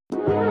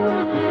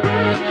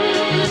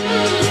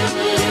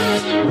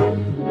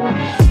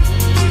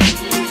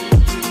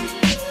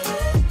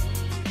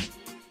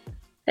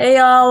Hey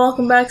y'all,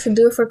 welcome back to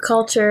Do It For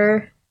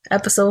Culture,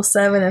 episode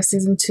 7 of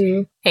season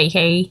 2.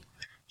 Hey.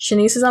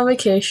 Shanice is on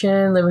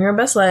vacation, living her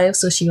best life,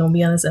 so she won't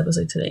be on this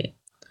episode today.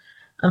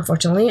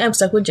 Unfortunately, I'm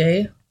stuck with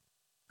Jay,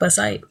 but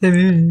sight.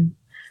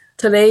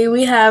 Today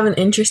we have an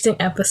interesting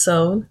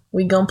episode.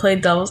 We gonna play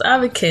Devil's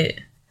Advocate.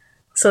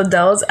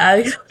 Devil's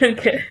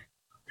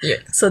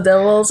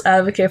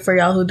Advocate, for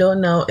y'all who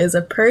don't know, is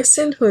a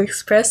person who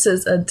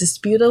expresses a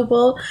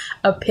disputable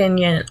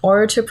opinion in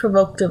order to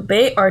provoke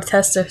debate or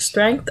test the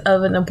strength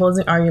of an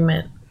opposing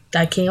argument.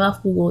 That came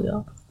off Google,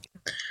 y'all.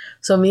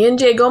 So me and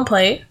Jay gonna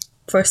play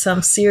for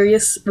some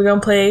serious. We're gonna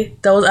play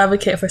Devil's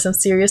Advocate for some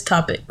serious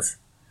topics.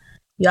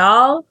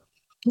 Y'all,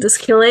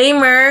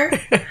 disclaimer: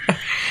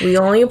 we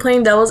only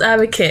playing Devil's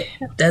Advocate.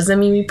 Doesn't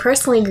mean we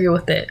personally agree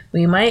with it.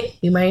 We might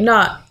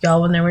not.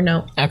 Y'all will never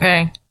know.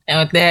 Okay. And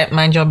with that,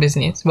 mind your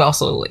business. But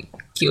also,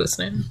 keep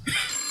listening.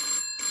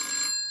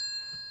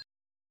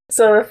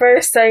 So the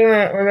first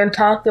segment we're going to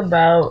talk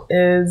about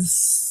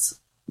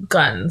is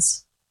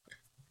guns.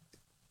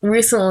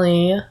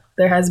 Recently,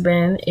 there has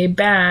been a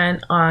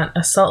ban on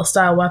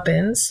assault-style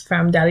weapons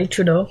from Daddy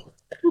Trudeau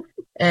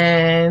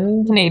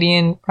and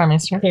Canadian Prime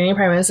Minister.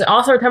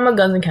 Also, we're talking about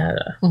guns in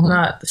Canada,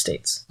 not the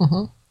States.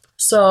 Mm-hmm.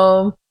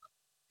 So,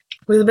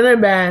 there's been a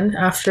ban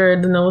after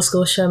the Nova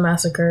Scotia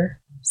massacre.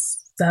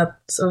 It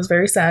was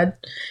very sad,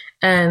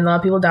 and a lot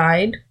of people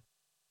died.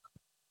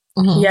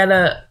 Mm-hmm. He had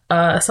a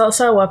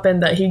assault-style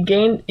weapon that he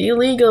gained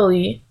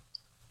illegally.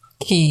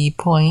 Key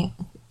point.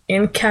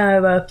 In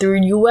Canada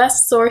through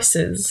U.S.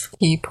 sources.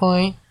 Key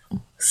point.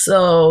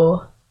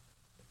 So,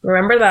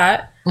 remember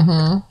that.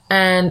 Mm-hmm.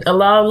 And a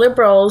lot of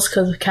liberals,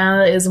 because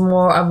Canada is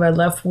more of a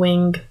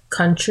left-wing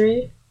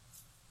country,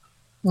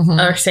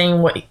 are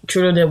saying what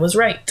Trudeau did was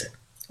right.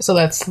 So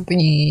that's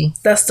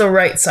the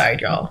right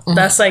side, y'all. Mm-hmm.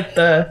 That's like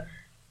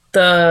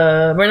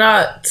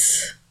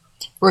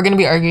we're gonna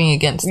be arguing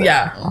against that.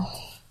 Yeah.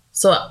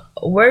 So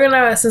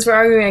since we're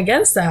arguing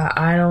against that,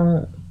 I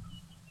don't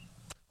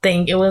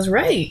think it was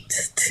right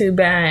to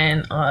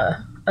ban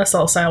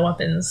assault-style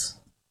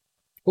weapons.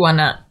 Why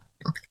not?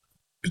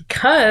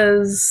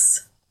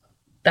 Because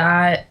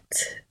that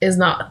is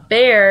not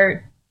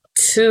fair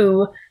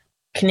to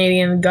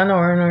Canadian gun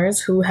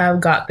owners who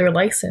have got their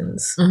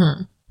license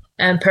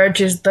and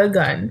purchased the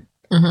gun.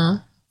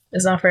 Mm-hmm.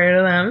 It's not fair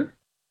to them.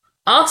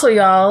 Also,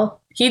 y'all,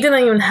 he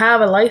didn't even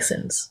have a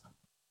license.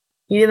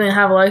 He didn't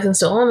have a license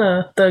to own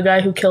the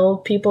guy who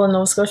killed people in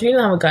Nova Scotia. He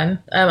didn't have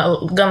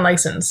a gun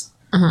license.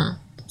 Mm-hmm.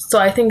 So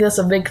I think that's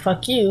a big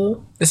fuck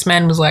you. This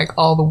man was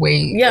all the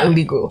way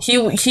illegal.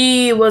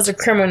 He was a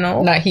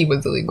criminal. Not he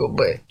was illegal,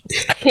 but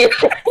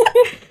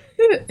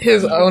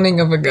his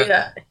owning of a gun.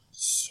 Yeah.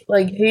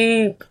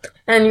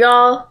 And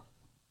y'all,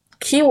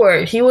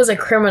 keyword, he was a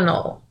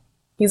criminal.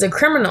 He's a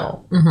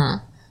criminal.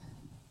 Mm-hmm.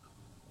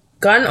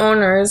 Gun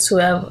owners who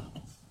have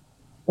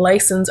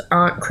license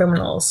aren't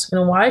criminals. You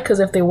know why? Because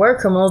if they were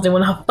criminals, they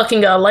wouldn't have fucking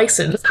got a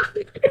license.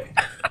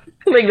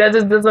 That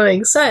just doesn't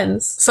make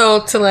sense.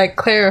 So to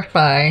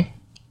clarify,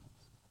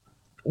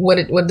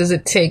 what does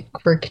it take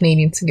for a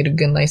Canadian to get a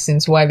gun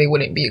license? Why they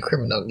wouldn't be a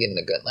criminal getting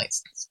a gun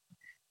license?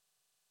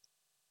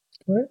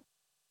 What?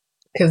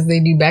 Because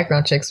they do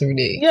background checks every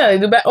day. Yeah, they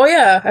do oh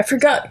yeah, I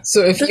forgot.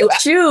 So if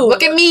you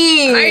look at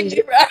me,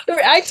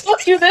 I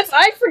told you this.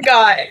 I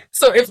forgot.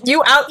 So if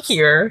you out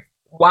here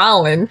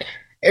wilding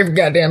every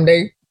goddamn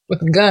day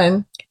with a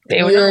gun,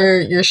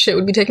 your shit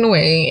would be taken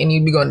away and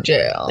you'd be going to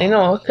jail. I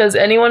know, because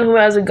anyone who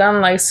has a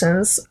gun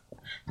license,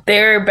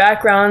 their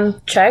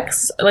background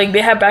checks,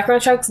 they have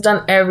background checks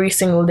done every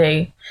single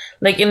day.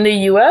 In the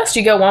US,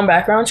 you get one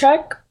background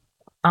check.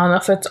 I don't know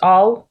if it's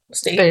all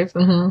states,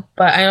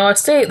 but I know a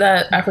state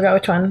that I forgot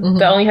which one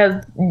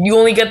that you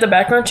only get the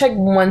background check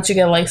once you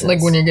get a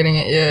license. When you're getting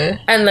it, yeah.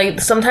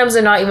 And sometimes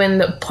they're not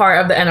even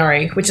part of the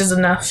NRA, which is the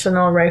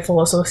National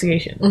Rifle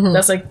Association. Mm-hmm.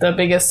 That's the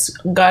biggest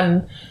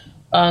gun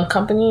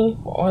company,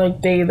 or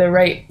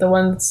the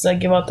ones that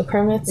give out the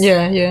permits.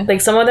 Yeah.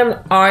 Some of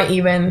them aren't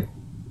even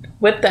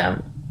with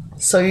them.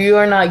 So you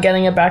are not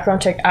getting a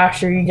background check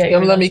after you get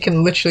your license. You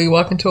can literally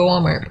walk into a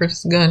Walmart,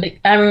 purchase a gun.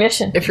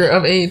 Ammunition. If you're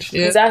of age,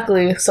 yeah.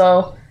 Exactly.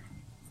 So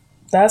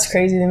that's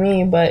crazy to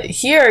me. But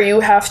here you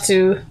have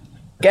to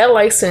get a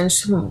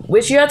license,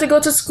 which you have to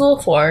go to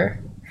school for.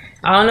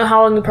 I don't know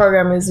how long the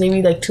program is.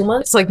 Maybe 2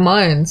 months? It's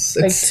months.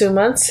 It's 2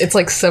 months?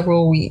 It's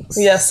several weeks.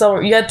 Yeah, so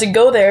you have to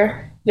go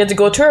there. You have to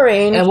go to a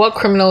range. And what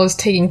criminal is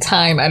taking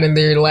time out of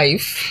their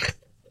life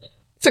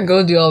to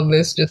go do all of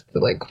this just to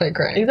fight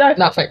crime? Exactly.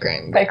 Not fight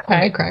crime.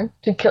 Fight crime.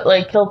 To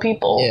kill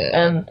people. Yeah.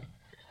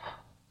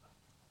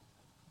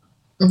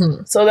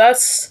 And so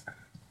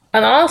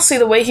and honestly,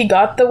 the way he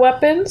got the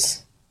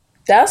weapons,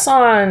 that's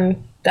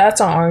on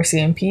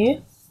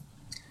RCMP.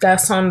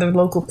 That's on the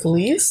local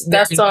police.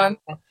 That's on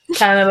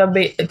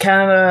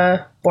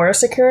Canada Border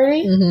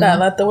Security that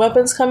let the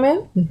weapons come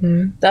in.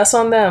 Mm-hmm. That's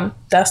on them.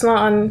 That's not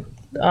on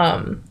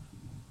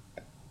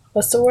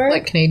what's the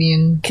word?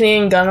 Canadian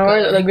gun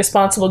owners,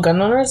 responsible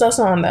gun owners. That's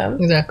not on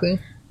them. Exactly.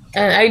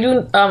 And I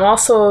do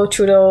also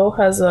Trudeau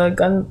has a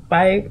gun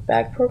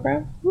buyback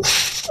program.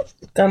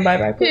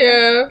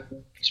 Yeah.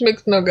 Which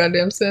makes no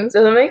goddamn sense.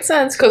 Doesn't make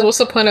sense. Because what's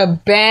the point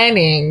of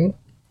banning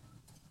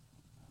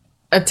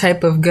a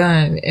type of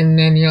gun and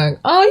then you're like,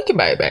 oh, you can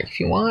buy it back if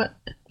you want?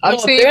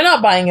 Obviously, they're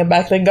not buying it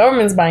back. The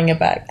government's buying it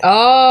back.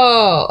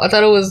 Oh, I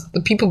thought it was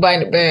the people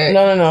buying it back.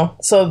 No.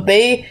 So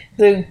the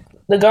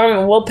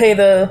government will pay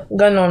the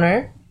gun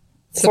owner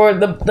for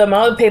the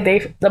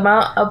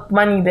amount of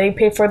money they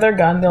pay for their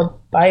gun.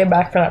 They'll buy it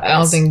back for that price. I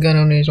don't think gun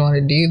owners want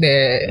to do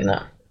that.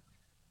 No.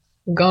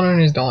 Gun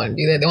owners don't want to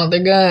do that. They want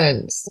their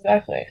guns.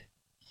 Exactly.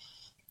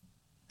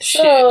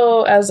 Shit.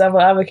 So, as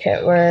devil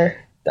advocate, we're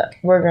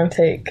going to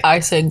take... I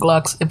said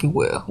Glocks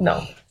everywhere.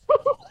 No.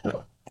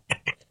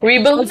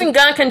 We believe in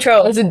gun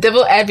control. As a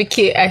devil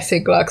advocate, I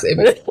say Glocks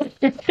everywhere.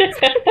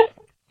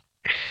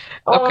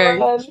 Okay.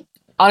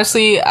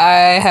 Honestly,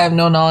 I have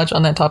no knowledge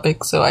on that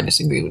topic, so I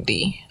disagree with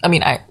D. I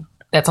mean,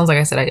 that sounds like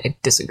I said I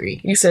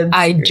disagree. You said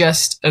disagree. I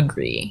just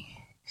agree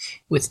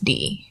with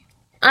D.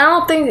 I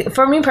don't think,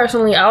 for me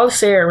personally, I'll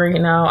say it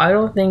right now. I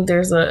don't think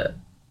there's a...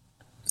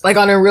 Like,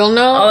 on a real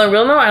note? On a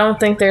real note, I don't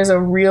think there's a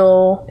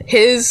real...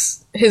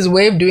 His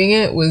way of doing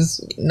it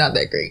was not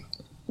that great.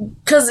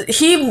 Because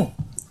he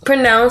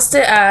pronounced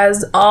it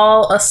as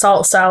all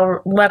assault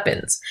style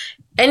weapons.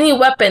 Any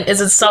weapon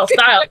is assault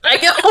style. I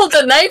can hold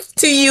a knife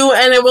to you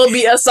and it will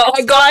be assault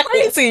style.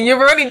 Crazy. You've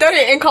already done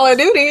it in Call of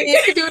Duty.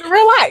 You can do it in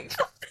real life.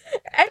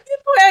 I can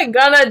put a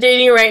gun at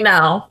JD right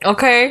now.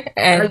 Okay.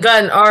 And a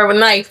gun or a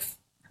knife.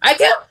 I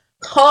can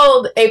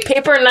hold a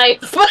paper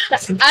knife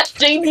at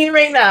JD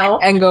right now.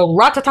 And go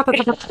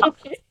rat-a-tat-tat-tat-tat.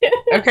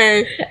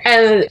 Okay.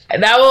 And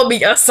that will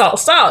be assault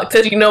style.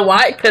 Because you know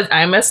why? Because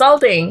I'm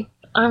assaulting.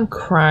 I'm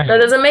crying. That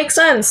doesn't make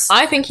sense.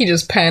 I think he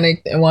just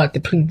panicked and wanted to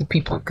please the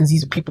people because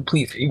he's a people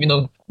pleaser, even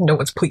though no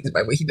one's pleased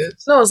by what he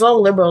does. No, it's all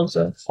liberals.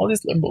 All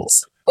these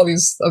liberals. All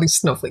these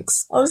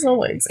snowflakes. All these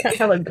snowflakes can't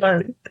have a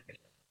gun.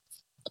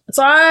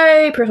 So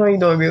I personally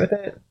don't agree with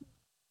it.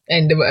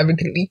 And they were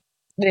advocating.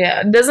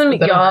 Yeah, it doesn't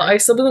mean y'all. I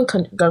still believe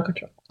in gun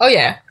control. Oh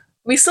yeah,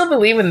 we still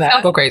believe in that.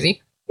 Don't go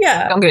crazy.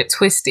 Yeah, don't get it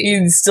twisted.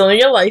 You still need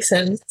your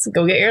license.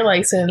 Go get your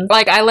license.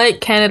 Like, I like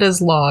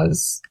Canada's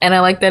laws, and I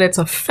like that it's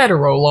a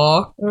federal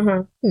law,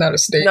 not a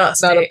state. Not a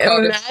state.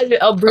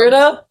 Imagine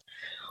Alberta.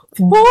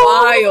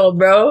 Wild,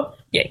 bro.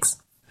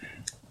 Yikes.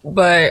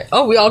 But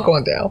we all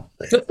going down.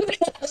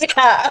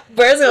 Yeah,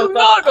 Alberta's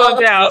all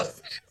going down.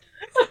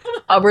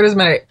 Alberta's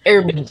my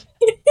airman.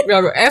 We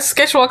all go. And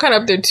Saskatchewan kind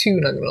of up there too.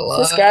 Not gonna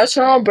lie.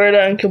 Saskatchewan,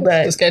 Alberta, and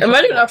Quebec.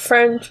 Imagine a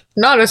French.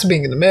 Not us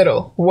being in the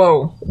middle.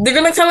 Whoa. They're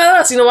gonna come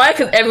at us. You know why?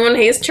 Because everyone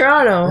hates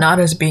Toronto. Not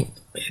us being in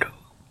the middle.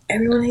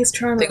 Everyone hates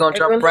Toronto. They're gonna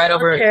jump right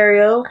over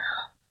Ontario.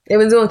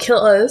 Everyone's gonna kill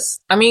us.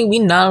 I mean, we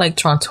not like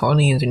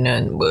Torontonians or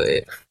nothing,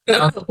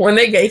 but when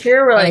they get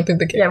here, we're like,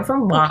 yeah, I'm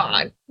from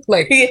Vaughan.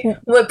 Like,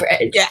 with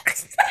bread. Yeah.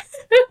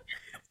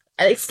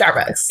 I like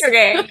Starbucks.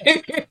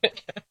 Okay.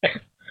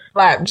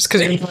 Laugh just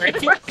because you're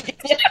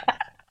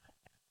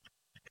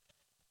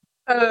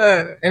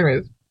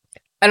anyways.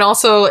 And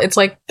also, it's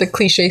like the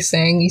cliche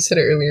saying you said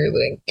it earlier,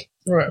 like,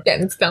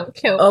 guns don't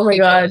kill oh my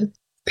people. God.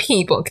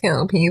 People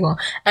kill people.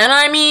 And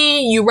I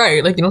mean, you're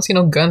right. Like, you don't see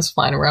no guns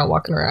flying around,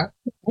 walking around.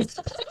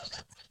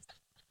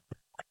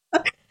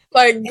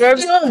 Like,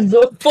 girls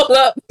don't pull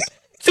up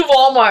to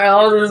Walmart.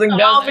 All the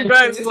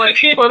guns like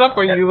pull up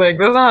on you. Like,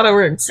 that's not how that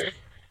works.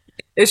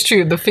 It's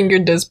true. The finger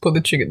does pull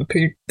the trigger.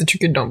 The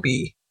trigger don't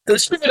be. The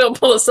trigger don't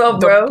pull itself,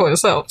 bro. Don't pull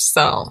itself.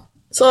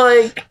 So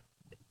like,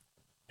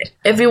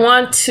 if you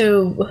want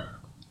to,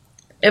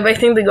 if I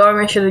think the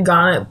government should have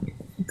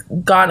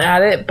gone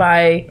at it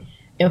by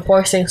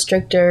enforcing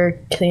stricter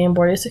Canadian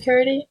border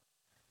security,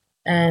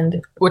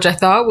 and which I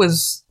thought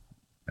was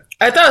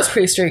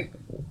pretty strict.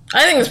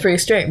 I think it was pretty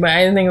strict, but I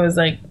didn't think it was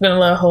like gonna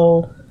let a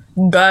whole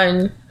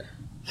gun.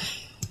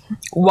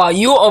 While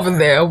you over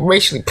there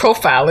racially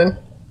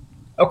profiling,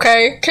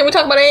 okay? Can we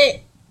talk about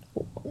it?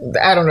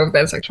 I don't know if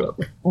that's sexual,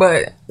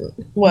 but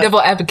what?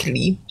 Devil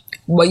advocate.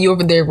 While you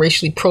over there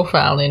racially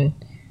profiling.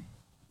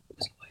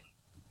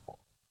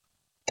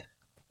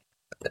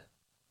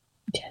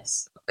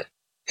 Yes.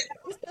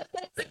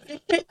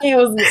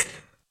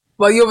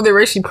 While you over there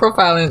racially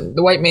profiling,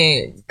 the white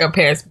man got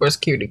past birth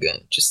security gun.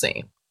 Just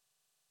saying.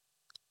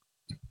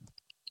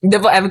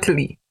 Devil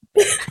advocate.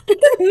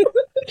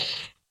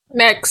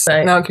 Next.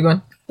 Right. No, keep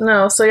going.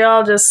 No, so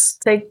y'all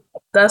just take.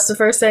 That's the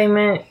first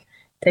segment.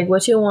 Take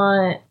what you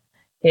want.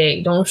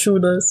 Hey, don't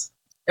shoot us.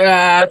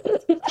 We're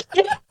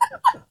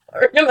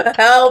gonna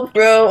help,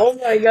 bro. Oh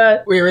my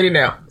God. We're ready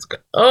now. Let's go.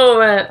 Oh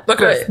man.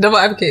 Look at us. Devil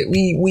advocate.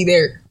 We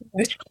there.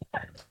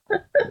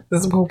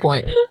 That's the whole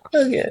point.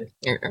 Okay.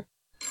 Yeah.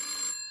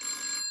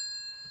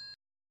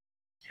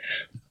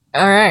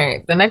 All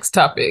right. The next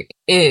topic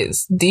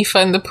is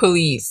defund the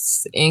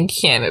police in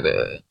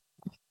Canada.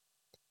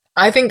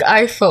 I think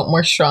I felt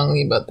more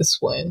strongly about this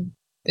one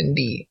than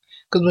D.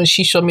 Because when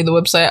she showed me the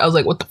website, I was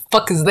like, what the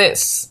fuck is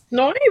this?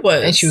 No, he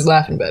was. And she was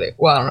laughing about it.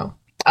 Well, I don't know.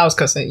 I was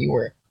cussing at you,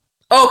 weren't.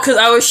 Oh, because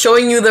I was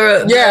showing you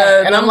the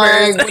and I'm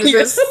like, what is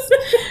this?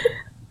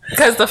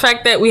 Because the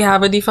fact that we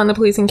have a defund the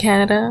police in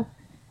Canada.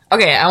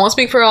 Okay, I won't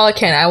speak for all of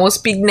Canada. I won't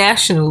speak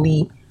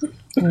nationally.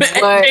 But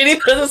JD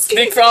doesn't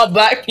speak for all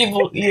black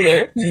people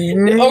either. Okay,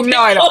 no,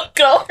 I don't.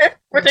 Go.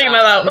 We're taking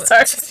that out.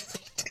 Sorry.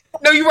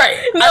 No, you're right.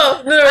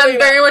 I'm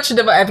very much a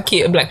devil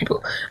advocate of black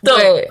people.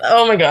 So,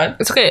 oh my god.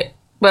 It's okay.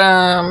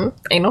 But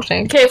ain't no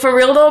shame. Okay, for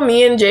real though,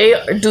 me and Jay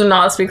do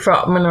not speak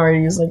for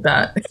minorities like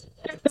that.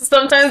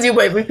 Sometimes you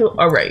white people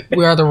are right.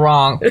 We are the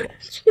wrong.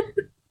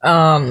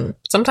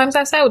 Sometimes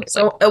I say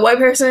so a white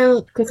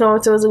person could come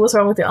up to us, what's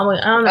wrong with you? I'm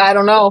like, I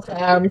don't know.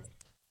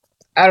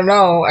 I don't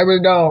know. I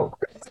really don't.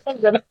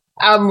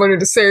 I'm one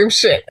of the same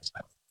shit.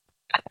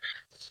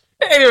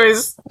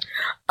 Anyways,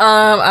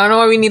 I don't know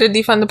why we need to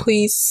defund the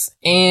police,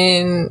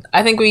 and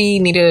I think we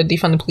need to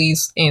defund the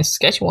police in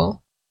Saskatchewan.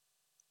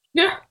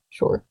 Yeah,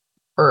 sure.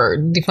 Or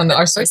defund the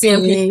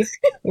RCMP.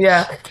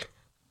 Yeah,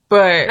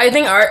 but I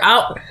think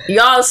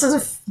y'all. This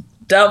is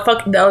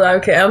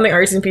okay. I don't think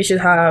RCMP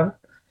should have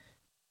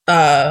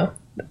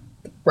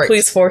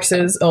police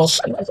forces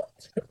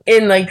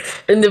in like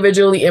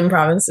individually in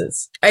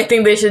provinces. I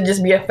think they should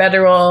just be a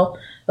federal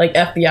like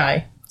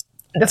FBI.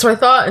 That's what I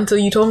thought until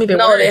you told me they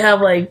they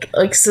have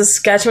like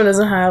Saskatchewan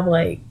doesn't have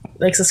like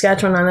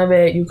Saskatchewan,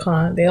 Nunavut,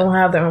 Yukon. They don't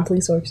have their own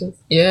police forces.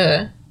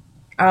 Yeah,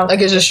 like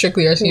it's just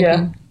strictly RCMP.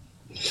 Yeah.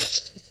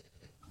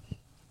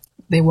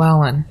 They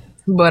wowin'.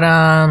 But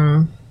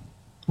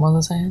what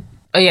was I saying?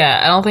 Oh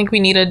yeah, I don't think we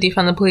need to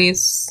defund the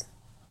police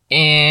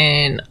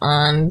in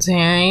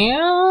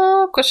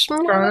Ontario.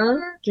 Question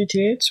mark.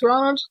 GTA.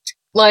 Toronto.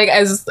 Like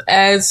as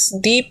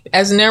deep,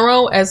 as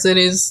narrow as it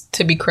is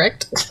to be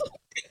correct.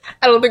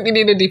 I don't think we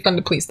need to defund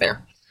the police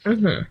there.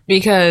 Mm-hmm.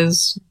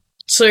 Because...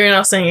 So you're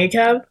not saying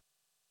ACAB?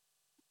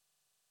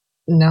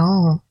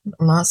 No,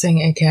 I'm not saying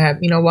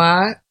ACAB. You know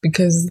why?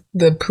 Because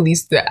the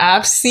police that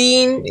I've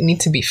seen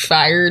need to be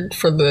fired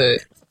for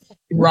the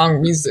wrong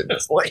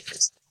reasons. Like,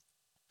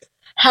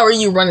 how are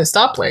you running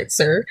stoplights,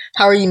 sir?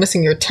 How are you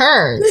missing your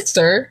turns,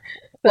 sir?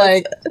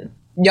 Like,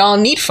 y'all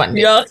need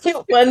funding. Y'all need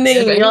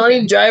funding. Y'all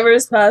need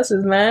driver's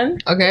passes, man.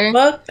 Okay.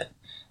 Fuck.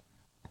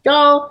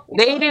 Y'all.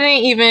 They didn't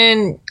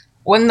even...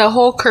 When the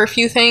whole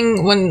curfew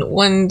thing,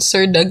 when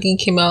Sir Dougie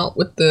came out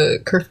with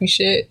the curfew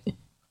shit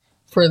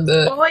for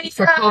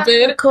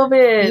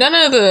COVID, none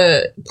of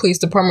the police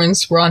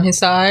departments were on his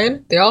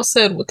side. They all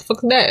said, "What the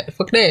fuck is that?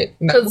 Fuck that."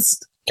 Because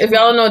if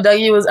y'all know,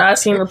 Dougie was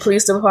asking the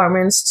police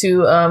departments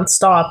to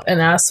stop and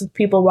ask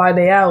people why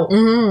they out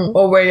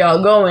or where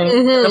y'all going.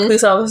 The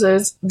police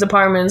officers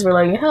departments were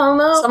like, "Hell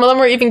no." Some of them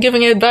were even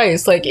giving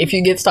advice, like if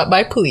you get stopped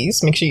by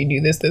police, make sure you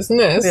do this, this, and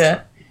this.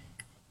 Yeah,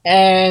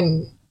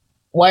 and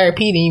YRP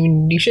didn't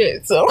even do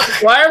shit, so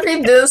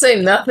YRP didn't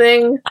say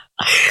nothing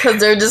because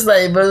they're just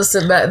like, but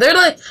sit back.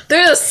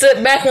 They're just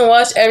sit back and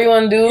watch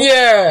everyone do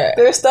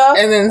their stuff,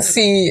 and then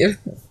see if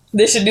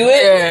they should do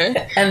it.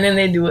 Yeah, and then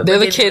they do it. They're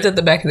the kids at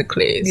the back of the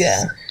class.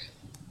 Yeah,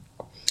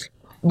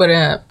 but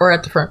or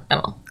at the front. I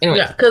don't know. Anyway,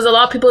 yeah, because a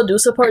lot of people do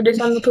support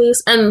defund the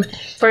police, and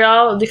for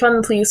y'all, defund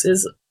the police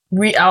is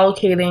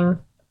reallocating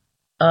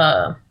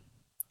money.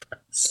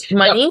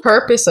 The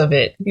purpose of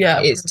it,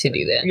 is to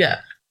do that. Yeah,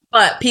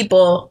 but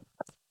people.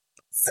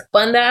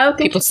 Fund out.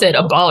 People said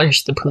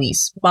abolish the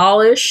police.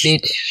 Abolish.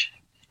 Bitch.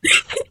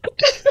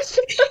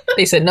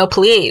 They said no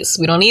police.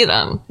 We don't need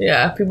them.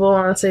 Yeah, people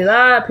want to say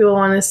that. People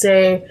want to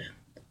say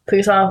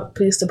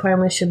police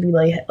department should be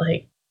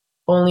like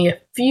only a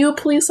few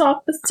police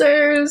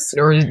officers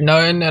or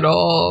none at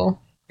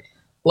all.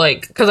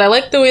 Like, because I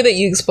like the way that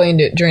you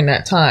explained it during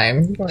that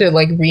time to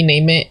like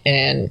rename it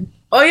and.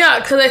 Oh yeah,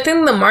 because I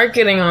think the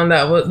marketing on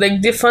that was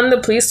like defund the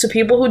police to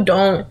people who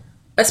don't.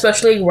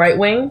 Especially right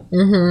wing,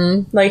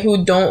 like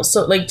who don't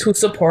to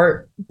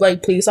support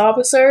like police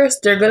officers,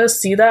 they're gonna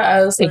see that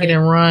as take it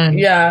and run.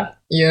 Yeah,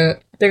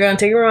 they're gonna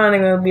take it and run. They're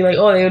gonna be like,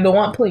 oh, they don't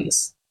want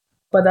police,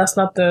 but that's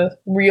not the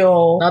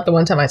real. Not the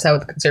one time I sat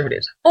with the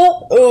conservatives.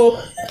 Oh,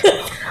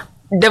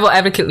 devil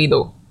advocately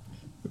though.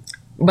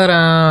 But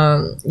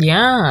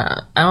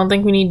yeah, I don't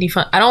think we need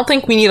defund. I don't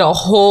think we need a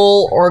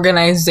whole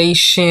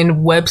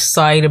organization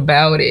website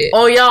about it.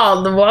 Oh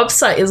y'all, the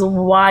website is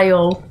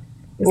wild.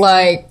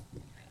 Like.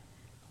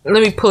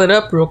 Let me pull it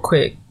up real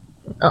quick.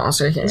 Oh, it's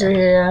right here. It's right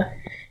here, yeah.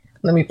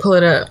 Let me pull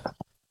it up.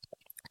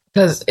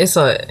 Because it's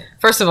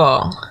first of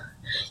all,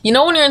 you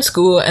know when you're in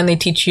school and they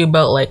teach you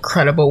about, like,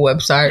 credible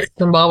websites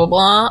and blah, blah,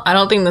 blah? I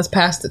don't think that's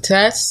passed the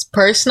test,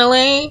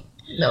 personally.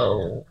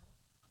 No.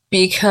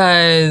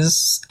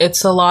 Because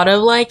it's a lot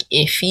of, like,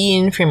 iffy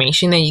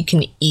information that you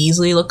can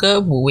easily look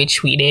up,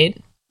 which we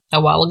did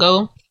a while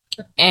ago,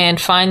 and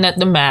find that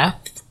the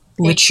math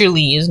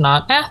literally is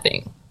not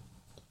mathing.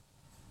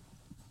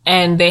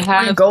 And they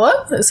have go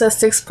up. It says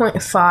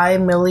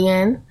 6.5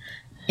 million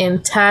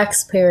in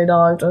taxpayer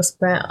dollars are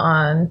spent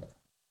on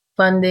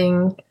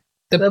funding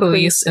the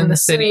police in the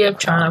city of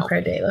Toronto per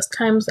day. Let's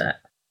times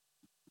that.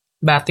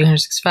 About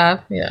 365.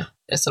 Yeah,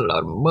 that's a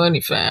lot of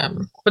money,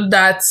 fam. But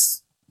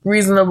that's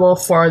reasonable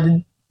for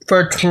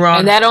Toronto.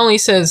 And that only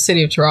says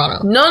city of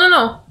Toronto.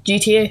 No.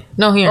 GTA.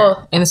 No,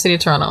 here in the city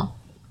of Toronto.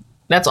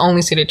 That's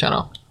only city of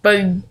Toronto.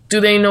 But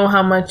do they know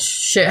how much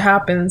shit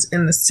happens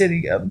in the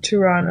city of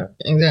Toronto?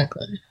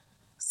 Exactly.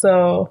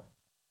 So,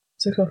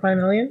 6.5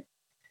 million?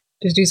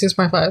 Just do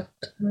 6.5.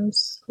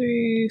 Times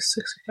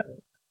 365.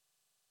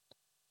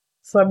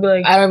 So I'd be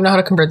like, I don't even know how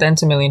to convert that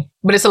into million,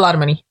 but it's a lot of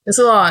money. it's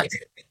a lot.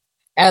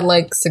 Add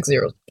like 6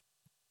 zeros.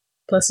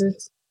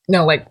 Pluses.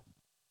 No, like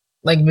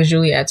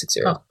visually add 6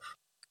 zeros.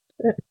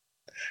 Oh.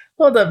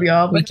 Hold up,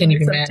 y'all. We can't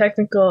even some match.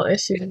 technical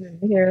issues in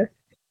here.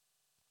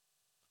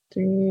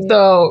 3.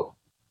 So,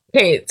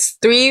 okay, it's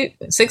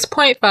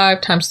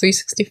 6.5 times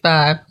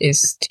 365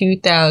 is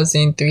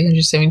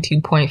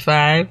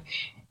 2,372.5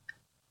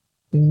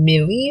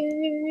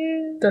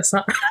 million. That's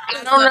not.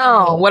 I don't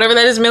know. Whatever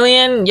that is,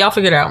 million. Y'all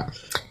figure it out.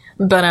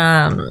 But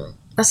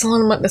that's a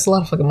lot of that's a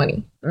lot of fucking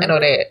money. I know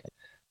that.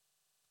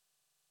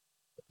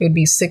 It would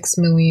be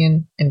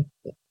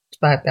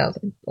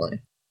 6,005,000.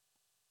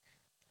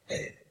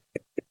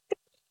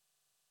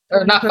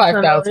 Or not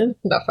 5,000.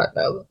 Not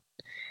 5,000.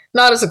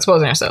 Not us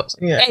exposing ourselves.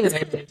 Yeah.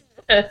 Anyway,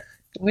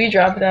 We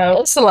dropped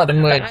out. it's a lot of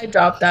money. I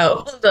dropped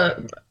out.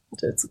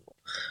 It's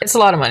It's a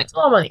lot of money. a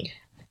lot of money.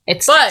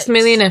 It's But-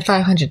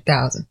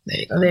 6,500,000. There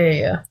you go. There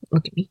you go.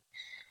 Look at me.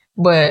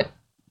 But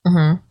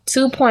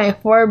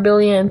 2.4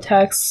 billion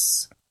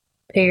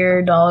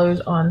taxpayer dollars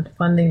on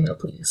funding the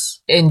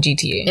police in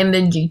GTA. in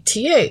the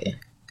GTA.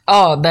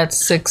 Oh, that's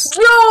 6.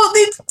 No,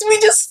 we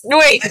just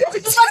Wait. what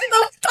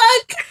the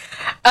fuck?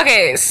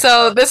 Okay,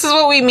 so this is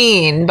what we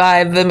mean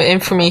by the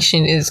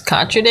information is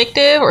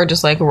contradictive or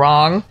just like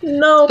wrong.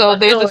 No. So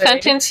there's no a way.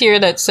 sentence here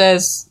that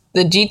says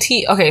the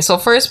GT. Okay, so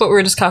first, what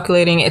we're just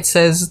calculating, it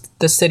says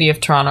the city of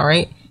Toronto,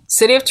 right?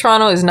 City of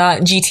Toronto is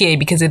not GTA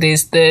because it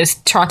is the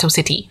Toronto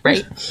city,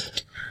 right?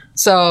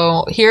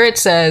 So here it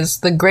says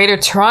the Greater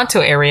Toronto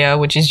Area,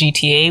 which is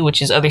GTA,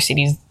 which is other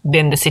cities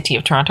than the city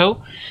of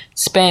Toronto,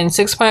 spend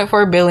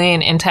 6.4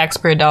 billion in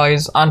taxpayer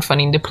dollars on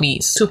funding the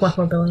police.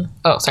 2.4 billion.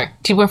 Oh, sorry,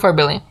 2.4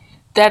 billion.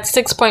 That's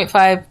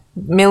 $6.5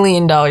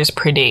 million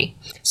per day.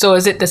 So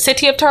is it the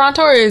city of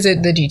Toronto or is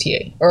it the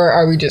GTA? Or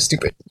are we just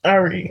stupid?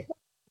 Already.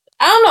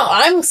 I don't know.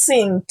 I'm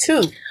seeing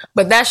 2.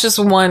 But that's just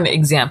one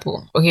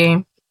example,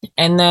 okay?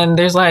 And then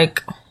there's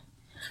like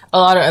a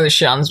lot of other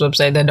shit on this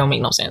website that don't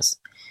make no sense.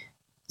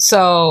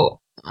 So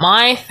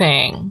my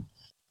thing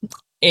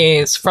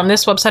is from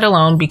this website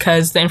alone,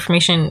 because the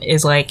information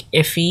is like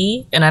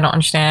iffy and I don't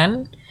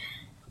understand,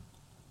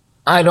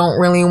 I don't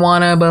really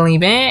want to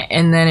believe it,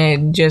 and then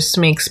it just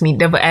makes me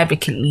devil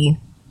advocately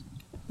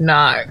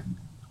not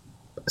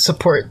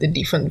support the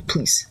defund the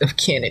police of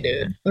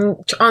Canada.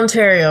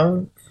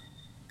 Ontario.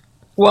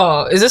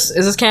 Well, is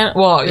this Canada?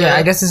 Well, yeah, Yeah.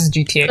 I guess this is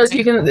GTA. Because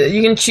you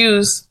can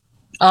choose.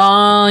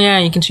 Oh, yeah,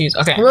 you can choose.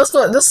 Okay. Let's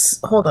go.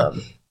 Hold up.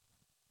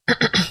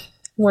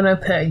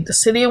 Winnipeg. The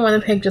city of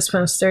Winnipeg just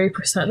spends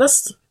 30%.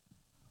 That's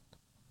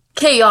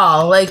okay,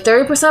 y'all. Like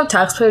 30% of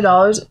taxpayer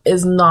dollars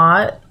is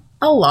not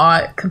a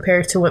lot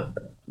compared to what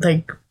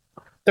like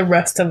the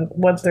rest of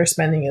what they're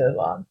spending it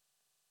on.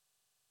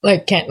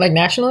 Like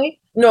nationally?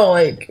 No,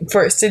 like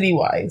for city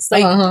wise,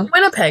 like Uh-huh.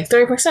 Winnipeg,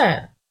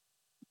 30%.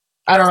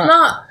 I don't That's know.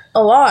 not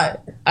a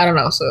lot. I don't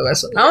know. So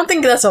that's. I don't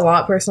think that's a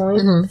lot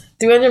personally. Mhm.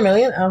 300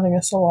 million. I don't think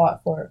that's a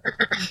lot for it.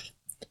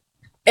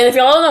 And if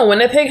y'all don't know,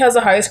 Winnipeg has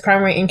the highest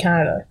crime rate in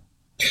Canada.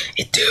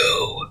 It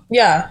do.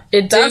 Yeah,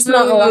 that's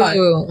not a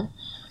lot.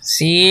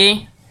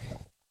 See,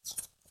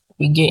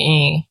 we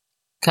getting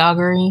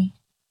Calgary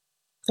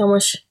How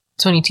much?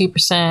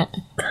 22%,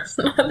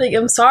 Like,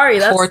 I'm sorry.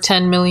 That's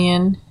 410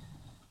 million.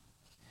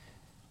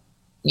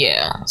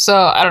 Yeah. So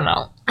I don't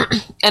know.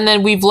 And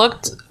then we've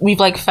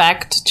like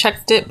fact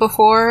checked it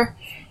before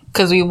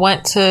because we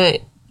went to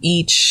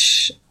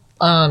each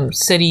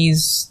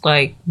city's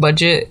like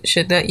budget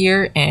shit that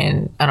year,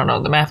 and I don't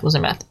know, the math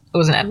wasn't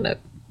adding up.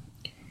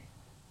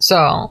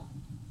 So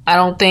I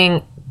don't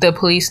think the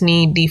police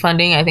need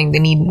defunding. I think they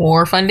need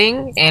more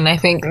funding, and I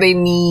think they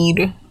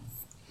need.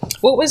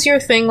 What was your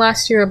thing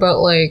last year about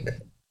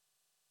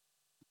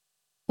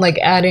like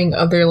adding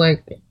other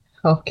like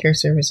healthcare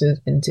services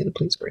into the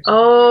police force?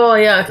 Oh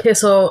yeah. Okay.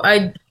 So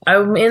I'm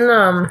in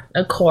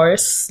a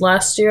course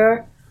last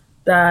year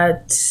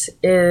that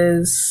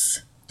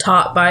is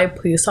taught by a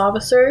police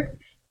officer.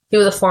 He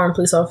was a former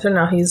police officer.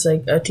 Now he's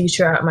like a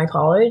teacher at my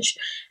college,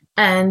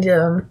 and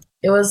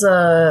it was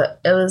a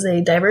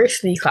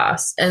diversity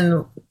class,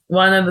 and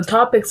one of the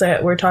topics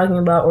that we're talking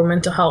about were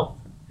mental health.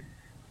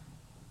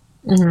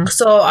 Mm-hmm.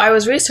 So I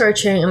was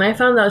researching, and I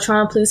found out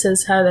Toronto Police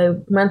has had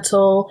a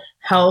mental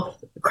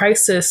health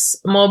crisis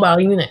mobile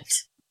unit.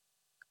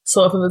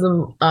 So if it was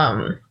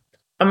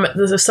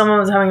if someone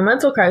was having a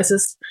mental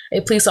crisis,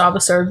 a police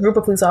officer, a group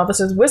of police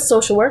officers with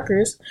social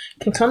workers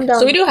can come down.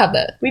 So we do have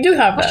that. We do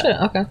have Oh, that, shit.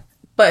 Okay.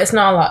 but it's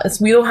not a lot.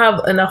 We don't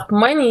have enough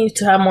money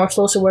to have more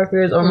social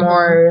workers or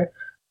more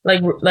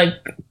like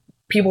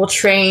people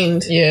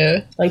trained,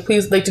 Yeah. like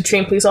police, like to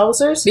train police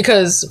officers.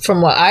 Because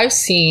from what I've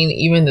seen,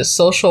 even the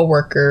social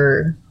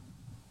worker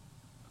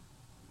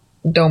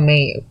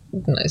domain,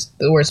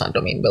 the word's not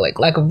domain, but like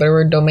lack of better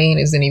word, domain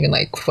isn't even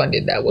like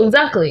funded that well.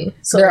 Exactly.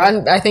 So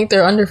I think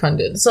they're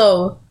underfunded.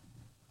 so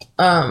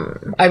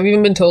I've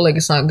even been told like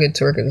it's not good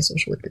to work as a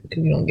social worker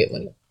because you don't get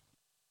money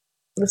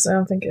this I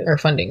don't think it, or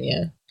funding.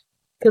 Yeah.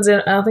 because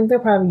I don't think they're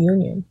part of a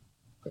union.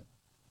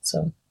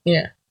 So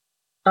Yeah.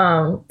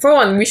 For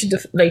one, we should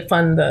like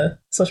fund the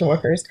social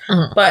workers,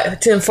 Mhm.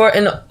 but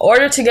in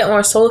order to get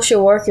more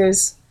social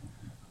workers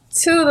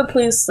to the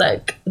police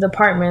like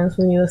departments,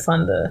 we need to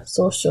fund the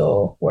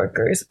social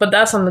workers. But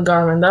that's on the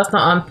government. That's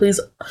not on police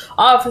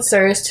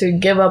officers to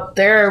give up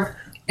their.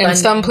 And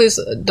some police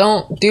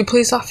don't do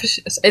police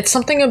officers. It's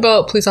something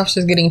about police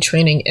officers getting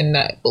training in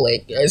that, but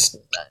like it's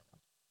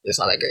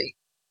not that great.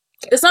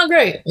 It's not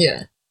great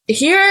Yeah,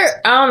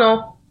 here. I don't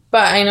know,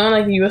 but I know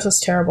like the U.S. is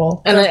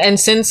terrible. and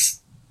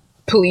since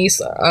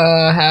police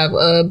have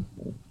a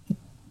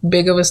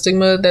big of a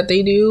stigma that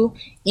they do,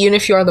 even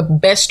if you are the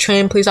best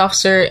trained police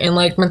officer in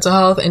like mental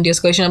health and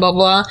de-escalation and blah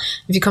blah,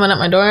 if you come in at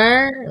my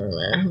door,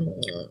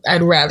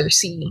 I'd rather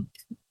see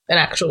an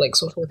actual like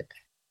social worker.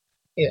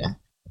 Yeah,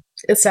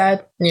 It's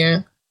sad.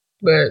 yeah,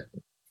 but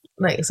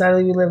Like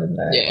sadly, we live in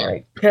that. Yeah.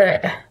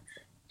 Like,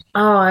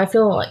 oh, I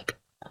feel like.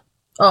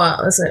 Oh,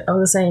 listen, I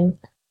was saying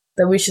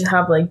that we should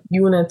have like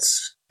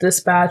units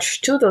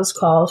dispatched to those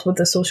calls with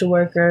the social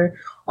worker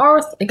or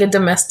with like a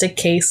domestic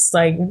case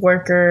like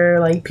worker,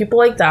 like people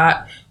like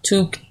that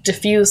to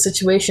diffuse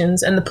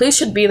situations, and the police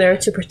should be there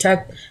to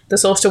protect the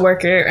social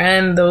worker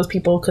and those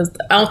people because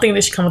I don't think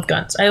they should come with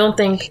guns. I don't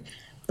think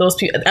those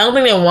people. I don't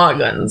think they want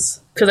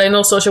guns because I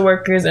know social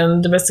workers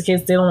and domestic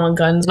cases they don't want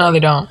guns. no, they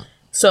don't.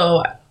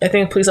 So I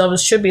think police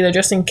officers should be there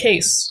just in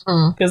case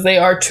Mm. because they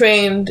are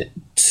trained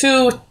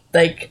to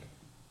like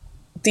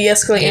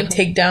de-escalate and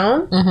take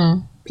down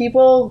Mm-hmm.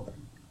 people.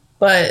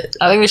 But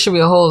I think there should be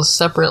a whole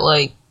separate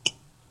like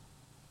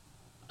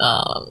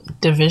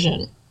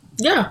division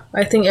yeah,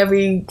 I think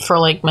every for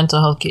like mental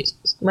health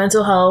cases.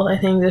 mental health, I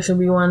think there should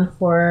be one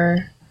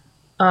for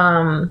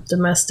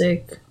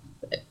domestic,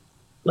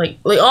 like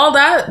all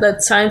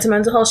that's tied to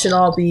mental health should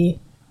all be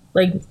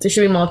like there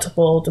should be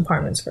multiple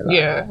departments for that.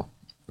 Yeah,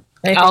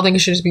 I I don't think it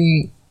should just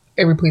be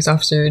every police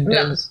officer No.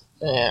 does.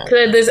 Yeah.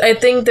 I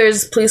think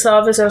there's police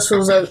officers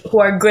who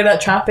are good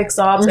at traffic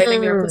stops. I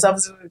think there are police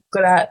officers who are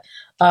good at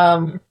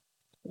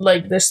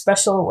like their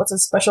special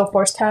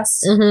force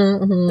tasks.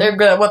 Mm-hmm, mm-hmm. They're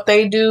good at what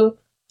they do.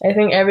 I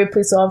think every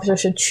police officer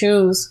should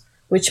choose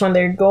which one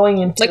they're going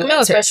into. Like and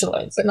military.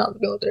 specialize, But not the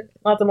military.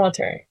 not the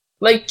military.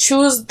 Like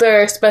choose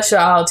their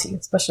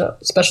Specialties.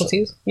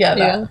 Yeah, that.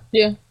 Yeah,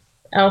 yeah.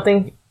 I don't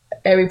think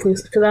every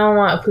police because I don't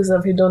want a police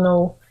officer who don't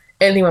know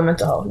anything about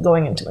mental health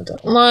going into mental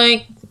health.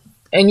 Like,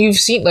 and you've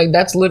seen like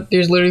there's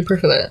literally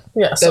proof of that.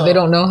 Yeah, That so they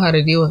don't know how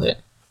to deal with it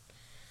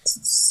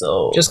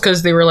So just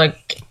because they were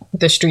like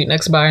the street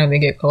next by and they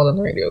get called on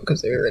the radio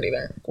because they were already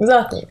there.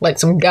 exactly. Like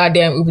some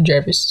goddamn Uber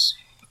drivers.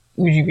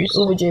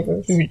 Uber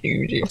Javers.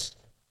 Uber.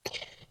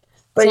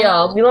 But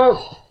yeah, we don't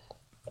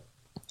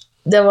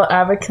devil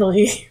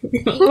advocate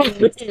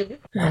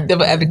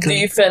Devil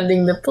advocate.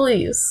 defending the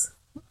police.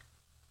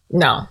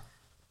 No,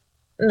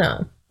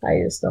 No,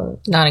 I just don't.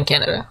 not in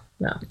Canada.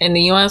 No. In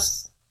the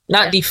US,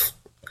 not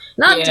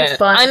Not yeah.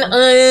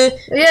 defund.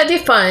 Yeah,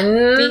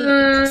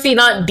 defund. See,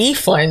 not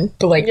defund,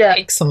 but like Yeah.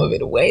 take some of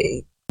it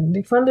away.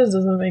 Defunders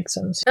doesn't make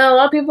sense. And a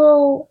lot of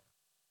people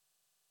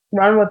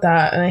run with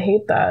that, and I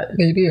hate that.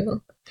 They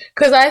do.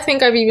 Because I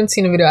think I've even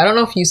seen a video. I don't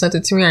know if you sent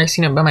it to me or I've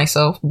seen it by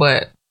myself,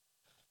 but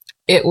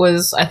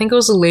I think it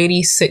was a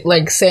lady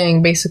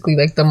saying basically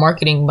like the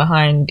marketing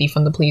behind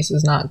defund the police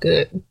is not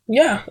good.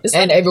 Yeah,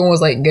 And everyone was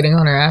like getting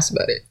on her ass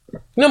about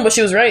it. no, but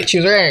she was right. She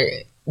was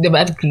right.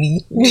 Debatably.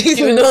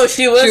 Even though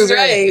she was,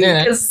 right,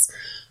 yeah. 'cause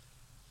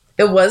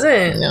it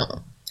wasn't.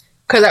 No.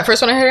 Because at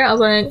first when I heard it, I was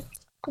like,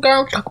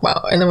 girl, what you talk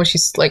about? And then when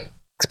she's like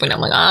explaining,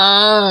 I'm like,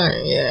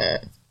 yeah,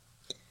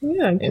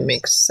 Yeah, it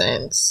makes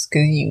sense.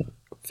 Because you,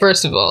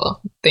 first of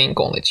all, they ain't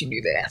gonna let you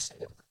do that.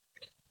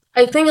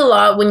 I think a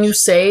lot when you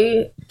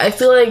say. I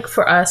feel like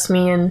for us,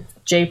 me and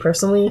Jay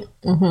personally,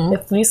 Mm-hmm.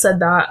 if we said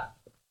that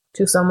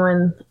to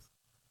someone,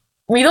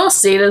 we don't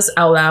say this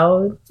out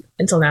loud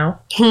until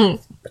now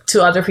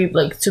to other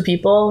people, like to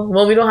people.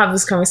 Well, we don't have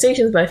these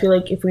conversations, but I feel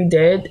like if we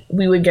did,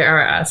 we would get our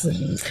asses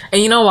beat.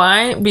 And you know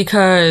why?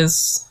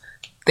 Because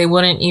they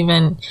wouldn't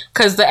even...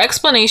 Because the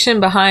explanation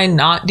behind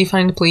not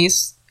defunding the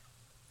police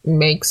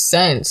makes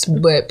sense,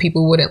 but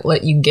people wouldn't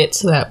let you get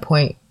to that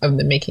point of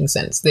them making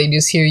sense. They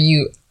just hear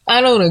you, I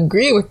don't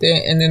agree with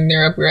it, and then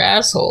they're up your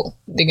asshole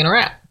digging a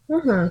rat.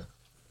 Mm-hmm.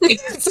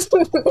 As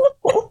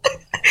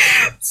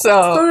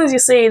So, soon as you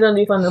say you don't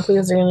defund the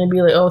police, they're gonna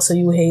be like, "Oh, so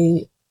you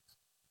hate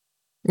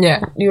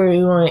yeah. you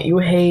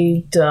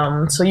hate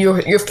so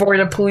you're for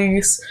the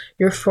police?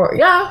 You're for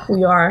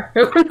we are."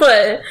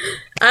 But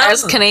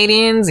As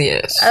Canadians,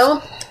 yes. I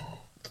don't.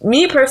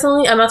 Me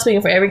personally, I'm not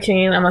speaking for every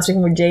Canadian. I'm not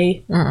speaking for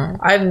Jay. Mm-mm.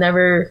 I've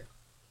never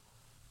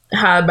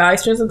had a bad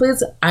experience with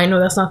police. I know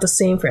that's not the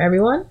same for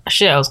everyone.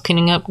 Shit, I was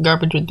cleaning up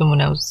garbage with them when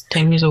I was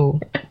 10 years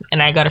old,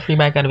 and I got a free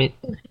bag out of it.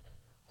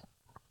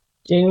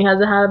 Jamie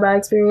hasn't had a bad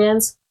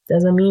experience.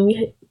 Doesn't mean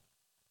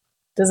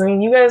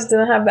you guys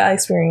didn't have bad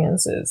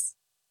experiences,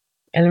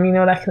 and we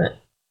know that can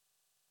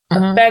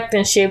Mhm. affect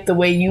and shape the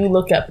way you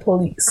look at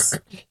police.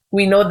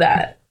 We know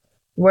that.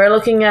 We're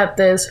looking at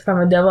this from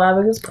a devil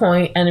advocate's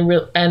point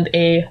and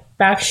a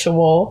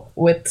factual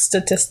with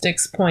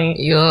statistics point.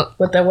 Yup.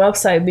 With the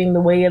website being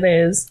the way it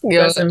is,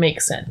 Yup. doesn't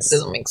make sense.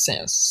 Doesn't make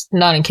sense.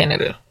 Not in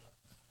Canada.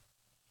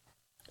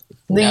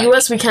 The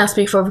US we can't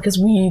speak for because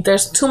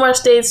there's too much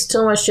states,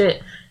 too much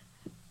shit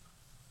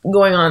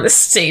going on in the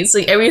states.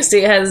 Like every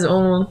state has its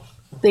own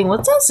thing.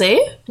 What's that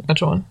say?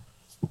 Which one?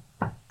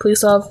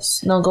 Police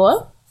office. No, go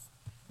up.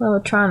 Oh,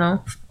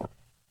 Toronto.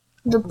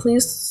 The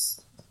police.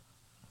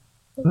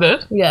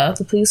 This? Yeah,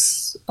 the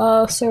police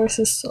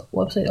services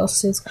website also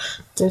says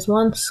there's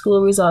one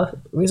school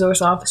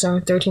resource officer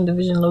in 13th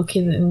Division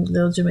located in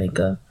Little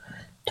Jamaica.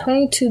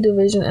 22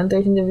 Division and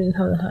 13th Division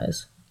have the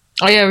highest.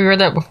 Oh yeah, we read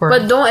that before.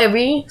 But don't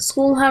every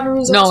school have a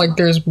resource? No, like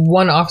there's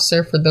one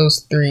officer for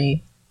those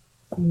 3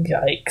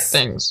 Yikes.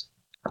 things.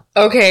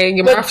 Okay,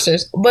 get more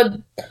officers. But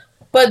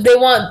do they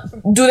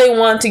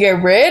want to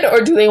get rid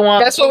or do they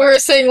want... That's what we were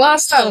saying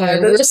last time. Yeah,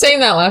 We were saying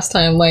that last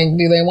time. Like,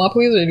 do they want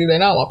police or do they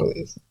not want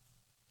police?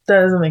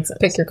 That doesn't make sense.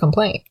 Pick your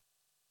complaint.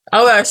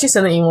 I would actually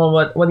send an email.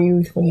 What do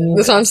you mean?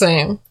 That's what I'm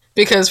saying.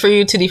 Because for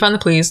you to defund the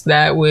police,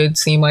 that would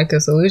seem like a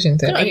solution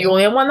to Yeah, it. you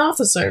only have one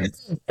officer.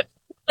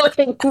 Like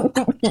you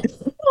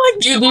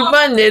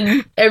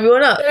defunded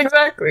everyone else.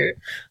 Exactly.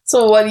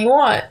 So what do you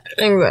want?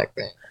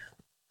 Exactly.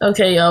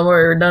 Okay, y'all,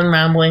 we're done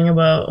rambling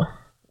about...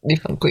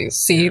 Defund police.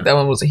 See, that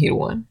one was a heated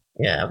one.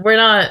 Yeah, we're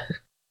not...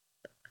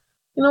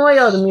 You know what,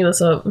 y'all, to meet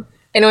us up.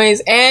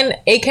 Anyways, and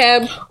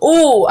ACAB.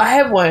 Ooh, I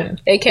have one.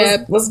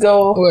 ACAB. Let's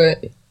go.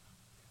 What?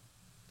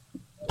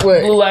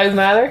 Blue Lives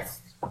Matter.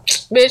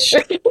 Bitch.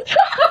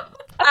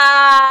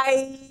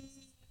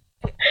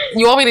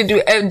 You want me to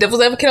do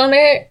devil's advocate on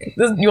that?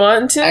 You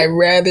want to? I'd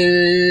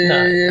rather...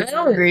 No, I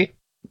don't agree.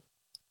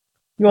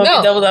 You want to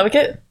No. be devil's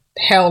advocate?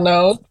 Hell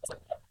no.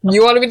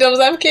 You want to be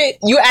devil's advocate?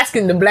 You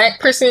asking the black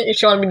person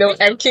if you want to be devil's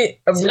advocate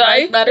of Blue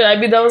Lives Should Matter? I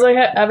be devil's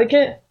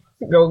advocate?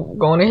 Go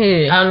on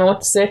ahead. I don't know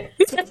what to say.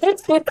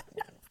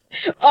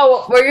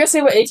 Oh, what are you going to say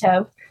about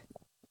ACAB?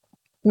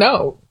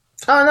 No.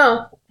 Oh,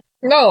 no.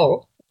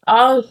 No.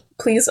 All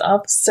police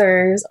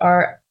officers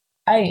are...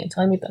 I ain't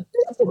telling me them.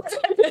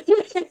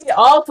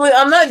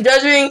 I'm not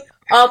judging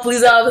all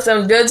police officers.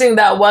 I'm judging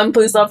that one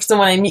police officer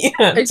when I meet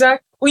him.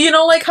 Exactly. Well, you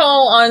know, like how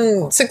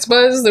on Six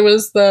Buzz there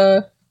was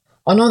the...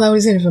 Oh no, that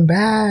wasn't even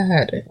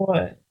bad.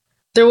 What?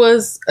 There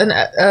was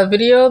a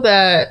video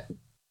that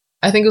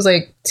I think it was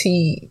like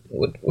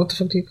what the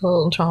fuck do you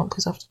call it? Toronto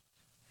police officer?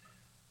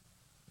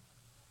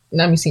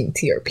 Now I'm seeing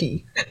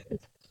TRP.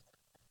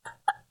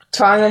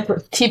 Toronto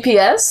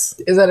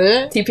TPS? Is that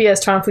it?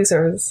 TPS, Toronto Police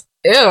Service.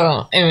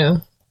 Ew. Anyway,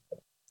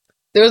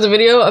 there was a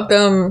video of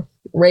them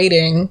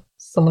raiding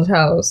someone's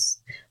house,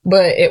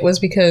 but it was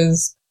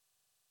because,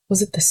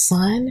 was it the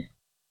sun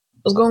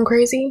was going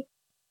crazy?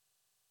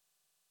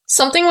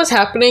 Something was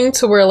happening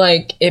to where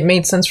like it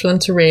made sense for them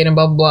to raid and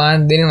blah blah blah,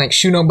 and they didn't like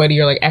shoot nobody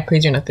or like act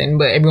crazy or nothing,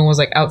 but everyone was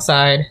like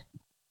outside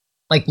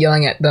like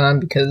yelling at them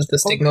because the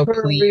stigma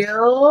police.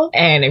 Real?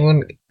 And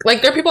everyone,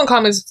 like, there are people in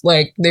comments,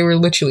 like, they were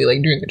literally,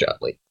 like, doing their job.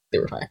 Like, they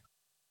were fine.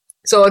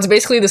 So it's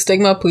basically the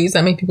stigma of police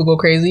that make people go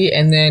crazy,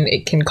 and then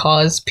it can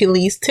cause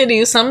police to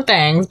do some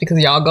things because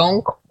y'all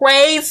going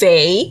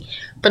crazy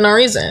for no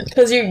reason.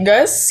 Because you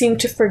guys seem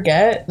to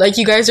forget. Like,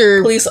 you guys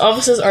are... Police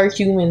officers are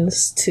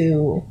humans,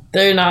 too.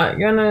 They're not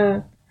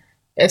gonna...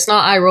 It's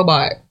not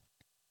iRobot.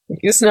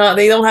 It's not...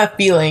 They don't have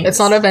feelings. It's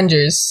not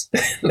Avengers.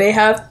 They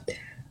have...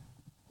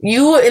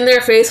 You in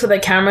their face with a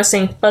camera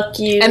saying "fuck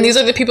you," and these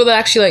are the people that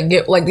actually like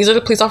get like these are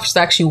the police officers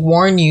that actually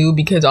warn you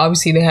because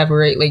obviously they have a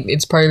right, like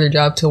it's part of their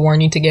job to warn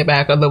you to get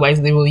back.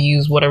 Otherwise, they will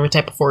use whatever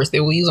type of force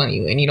they will use on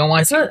you, and you don't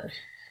want to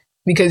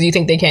because you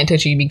think they can't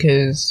touch you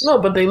because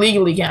but they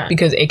legally can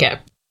because ACAB.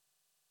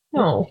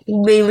 No,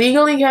 they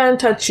legally can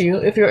touch you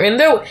if you're in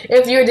there.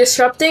 If you're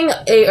disrupting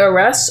a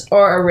arrest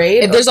or a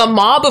raid, If there's a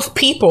mob of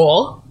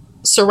people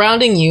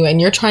surrounding you and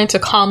you're trying to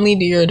calmly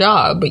do your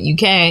job, but you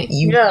can't,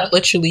 you're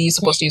literally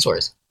supposed to use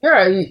force.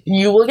 Yeah,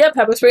 you will get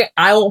pepper spray.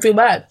 I won't feel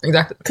bad.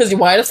 Exactly. Because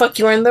why the fuck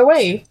you are in their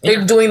way?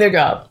 They're doing their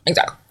job.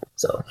 Exactly.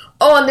 So,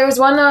 and there was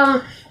one,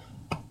 I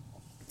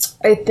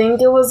think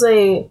it was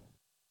I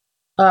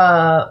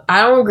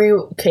don't agree.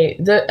 Okay,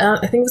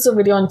 I think it was a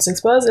video on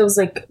Six Buzz. It was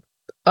like,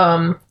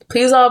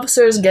 police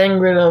officers getting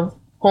rid of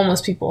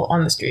homeless people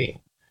on the street.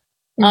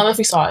 I don't know if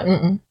you saw it.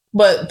 Mm-mm.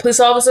 But police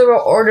officers were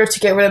ordered to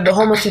get rid of the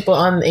homeless people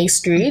on a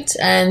street,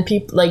 and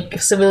people, like,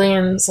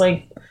 civilians,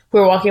 like, who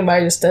were walking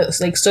by just,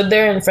 like, stood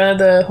there in front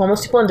of the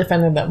homeless people and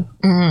defended them.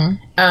 Mm-hmm.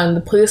 And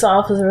the police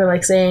officers were,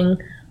 like, saying,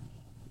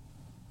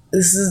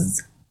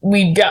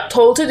 we got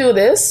told to do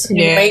this. We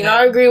may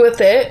not agree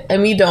with it,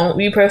 and we don't.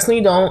 We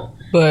personally don't.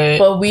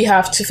 But we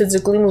have to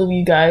physically move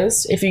you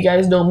guys, if you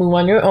guys don't move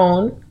on your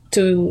own,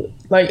 to,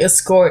 like,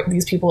 escort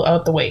these people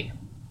out the way.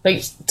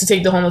 Like, to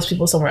take the homeless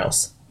people somewhere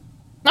else.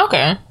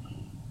 Okay.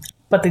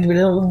 But they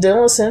didn't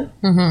listen.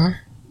 Mm-hmm.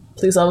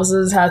 Police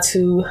officers had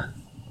to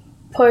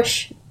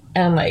push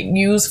and like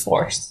use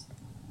force,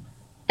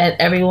 and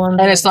everyone.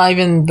 And it's not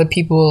even the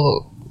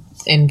people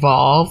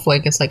involved;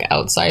 like it's like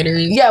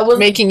outsiders. Yeah,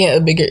 making it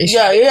a bigger issue.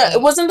 Yeah.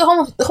 It wasn't the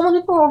homeless. The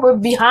homeless people were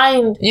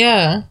behind.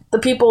 Yeah. The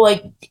people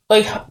like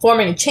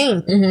forming a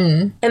chain,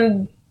 Mm-hmm.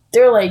 and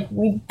they're like,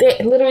 they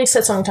literally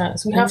said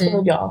sometimes, we have to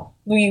move y'all.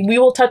 We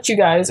will touch you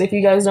guys if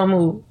you guys don't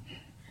move.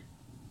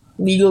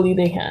 Legally,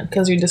 they can,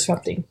 because you're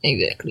disrupting.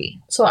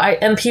 Exactly. So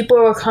and people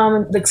were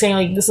like saying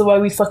like, this is why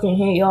we fucking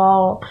hate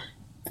y'all.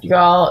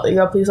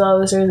 Y'all police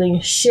officers,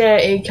 like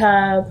shit,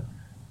 ACAB.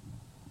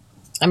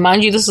 And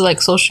mind you, this is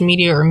like social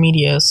media or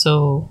media,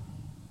 so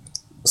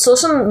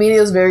social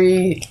media is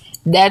very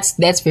that's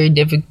very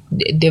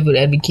devil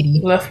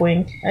advocate left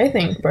wing, I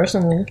think,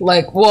 personally.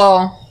 Like,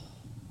 well,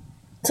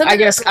 I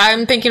guess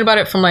I'm thinking about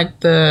it from like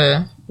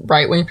the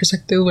right wing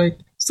perspective, like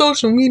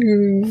social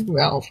media.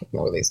 Well, I don't fucking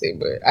know what they say,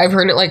 but I've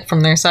heard it like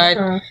from their side,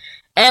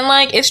 and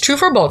like it's true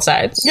for both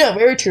sides. Yeah,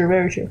 very true,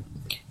 very true.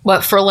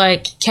 But for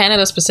like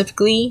Canada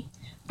specifically,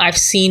 I've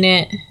seen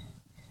it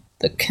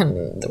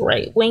the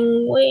right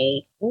wing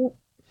way.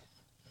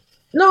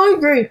 No, I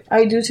agree.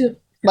 I do too.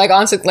 Like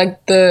honestly,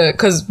 like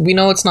because we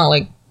know it's not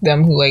like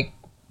them who like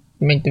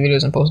make the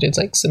videos and post it. It's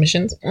like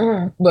submissions,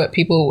 but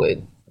people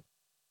would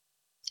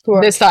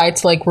decide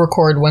to like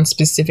record one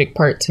specific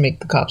part to make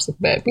the cops look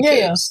bad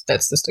because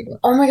that's the stigma.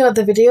 Oh my god,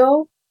 the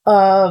video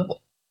of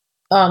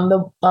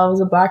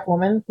was a black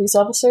woman police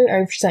officer.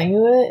 I sent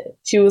you it.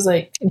 She was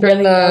like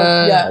during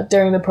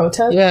the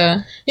protest.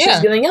 Yeah, she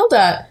was getting yelled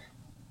at.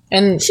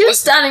 And she was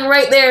standing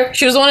right there.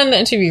 She was the one in the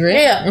interview, right?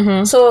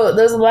 Yeah. So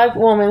there's a black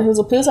woman who's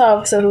a police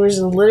officer who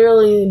is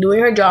literally doing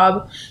her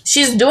job.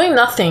 She's doing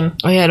nothing.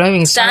 Oh yeah, don't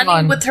even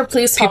standing with her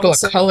police people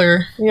officer. Of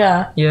color.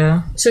 Yeah.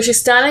 Yeah. So she's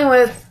standing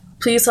with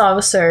police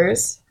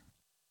officers,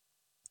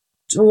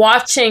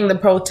 watching the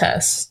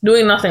protests,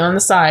 doing nothing on the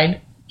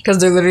side. Because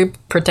they're literally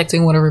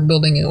protecting whatever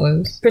building it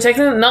was.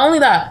 Protecting, not only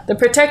that, they're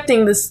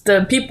protecting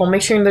the people,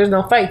 make sure there's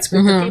no fights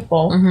with the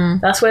people.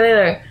 That's why they're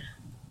there.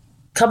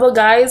 Couple of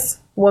guys,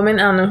 women,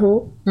 I don't know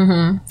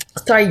who,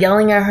 start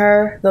yelling at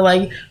her. They're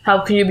like,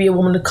 how can you be a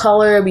woman of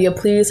color, be a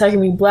police? How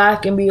can you be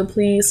black and be a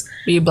police?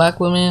 Be a black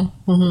woman.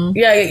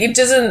 Yeah, it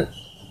doesn't.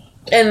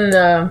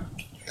 And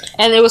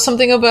it was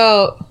something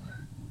about.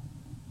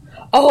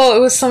 Oh, it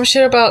was some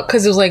shit about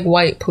because it was like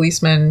white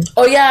policemen.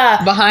 Oh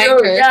yeah, behind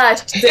her. Yeah,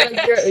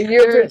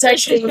 you're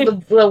protecting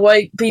the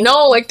white people.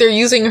 No, like they're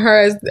using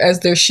her as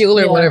their shield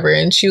or whatever.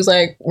 And she was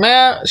like,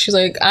 man, she's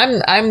like,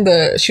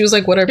 she was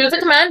like, whatever. She was the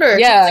commander.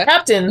 Yeah, she was the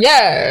captain.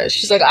 Yeah,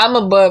 she's like, I'm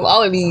above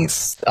all of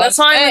these. That's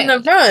why I'm in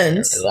the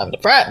front. I'm the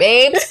front,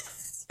 babe.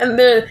 And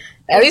they're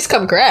at least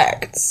come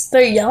correct.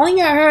 They're yelling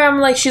at her. I'm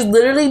like, she's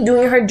literally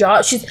doing her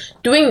job. She's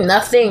doing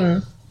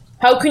nothing.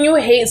 How can you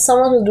hate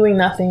someone who's doing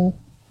nothing?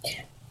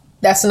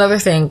 That's another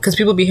thing, because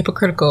people be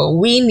hypocritical.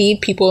 We need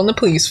people in the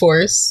police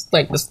force,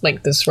 like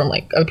this from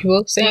like other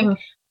people saying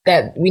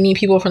that we need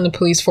people from the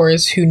police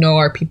force who know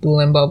our people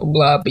and blah blah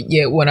blah. But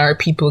yet, when our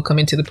people come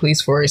into the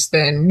police force,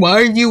 then why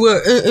are you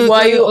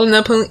why you on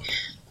the police?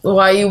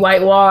 Why you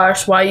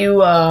whitewash? Why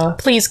you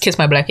Please kiss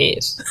my black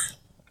ass.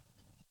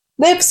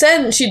 They've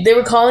said they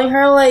were calling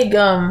her like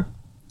you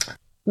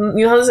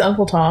know how this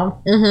Uncle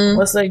Tom?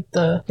 What's like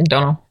the I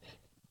don't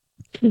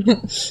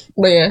know.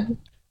 But yeah.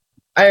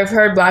 I've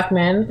heard black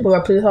men who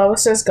are police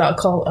officers got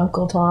called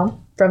Uncle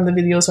Tom from the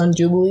videos on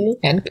Jubilee.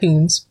 And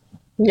coons.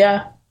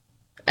 Yeah.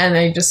 And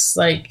they just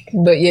like...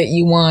 But yet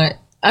you want...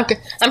 I'm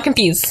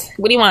confused.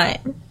 What do you want?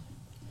 What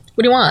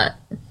do you want?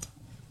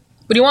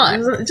 What do you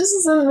want? It just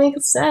doesn't make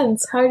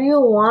sense. How do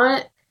you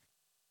want...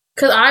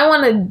 Because I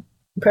want to,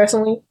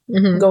 personally,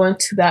 go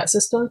into that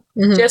system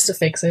just to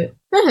fix it.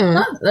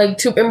 Not like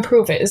to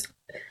improve it. It's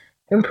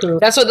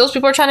improve. That's what those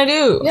people are trying to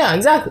do. Yeah,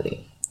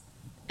 exactly.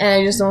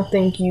 And I just don't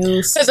think you...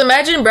 Because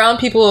imagine brown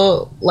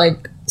people,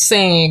 like,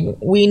 saying,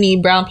 we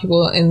need brown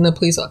people in the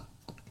police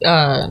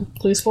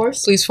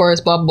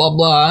force, blah, blah,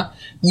 blah.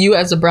 You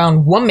as a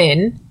brown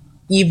woman,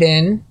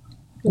 even,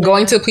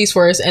 going to the police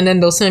force, and then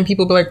they'll send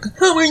people be like,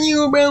 how are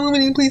you a brown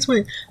woman in the police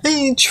force?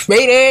 Hey,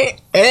 traitor!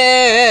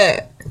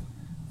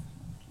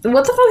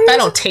 What the fuck? I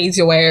don't tase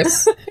your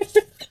ass.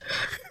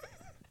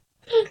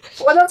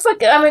 What the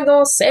fuck am I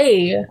gonna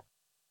say?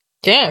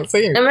 Can't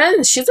say it. And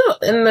then she's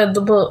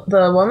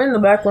the woman, the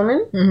black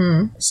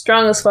woman,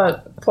 strong as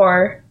fuck for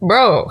her.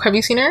 Bro, have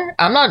you seen her?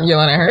 I'm not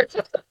yelling at her.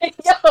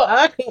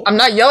 I'm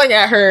not yelling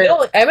at her.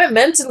 No, I meant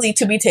mentally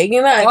to be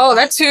taking that. Oh,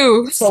 that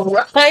too. So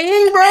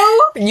crying, bro.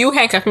 You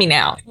handcuff me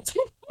now.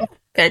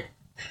 Okay.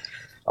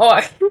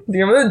 Oh, do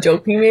you remember the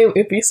joke we made?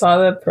 If we saw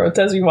the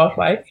protest, we walked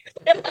by.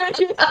 Because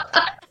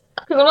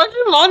I'm not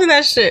even on to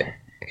that shit.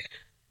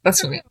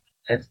 That's funny.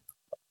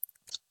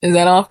 Is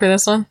that all for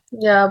this one?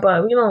 Yeah,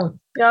 but we don't.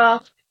 Yeah.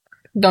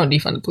 Don't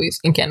defund the police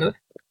in Canada.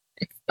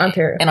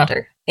 Ontario. And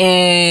Ontario.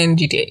 And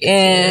GTA.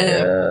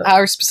 And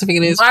how specific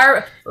it is.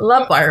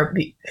 Love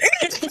Barbie.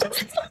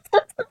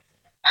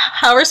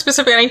 How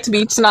specific I need to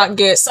be to not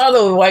get... Saw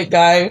the white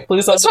guy.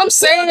 Police That's what I'm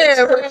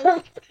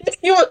saying.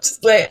 He was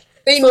just like...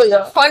 They need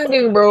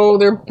funding, bro.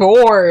 They're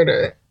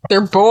bored.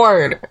 They're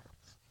bored.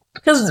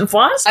 Because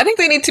what? I think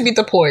they need to be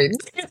deployed.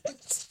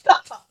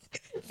 Stop.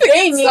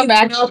 They need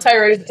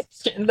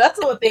militarization. That's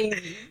what they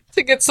need.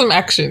 To get some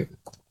action.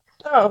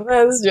 Oh,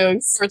 that's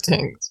jokes. For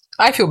things.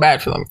 I feel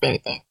bad for them, if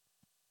anything.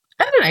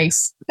 They're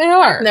nice. They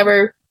are.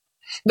 Never.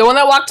 The one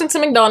that walked into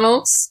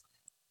McDonald's.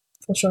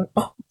 For sure.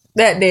 Oh.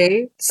 that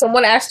day,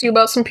 someone asked you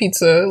about some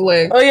pizza.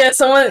 Like, Oh yeah,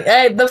 someone.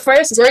 The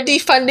first. we're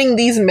defunding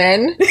these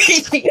men.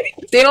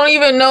 They don't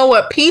even know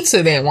what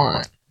pizza they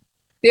want.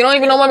 They don't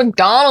even know what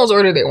McDonald's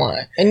order they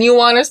want, and you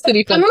want us to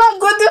defund. I'm not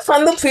going to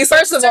fund the police.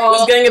 First of all,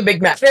 who's getting a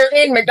Big Mac. they're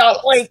in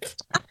McDonald's. Like,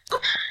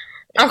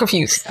 I'm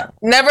confused.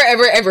 Never,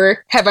 ever,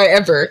 ever have I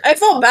ever. I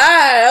felt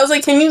bad. I was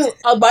like,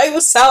 I'll buy you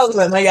a salad,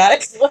 then, my guy.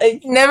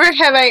 Like, Never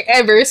have I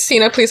ever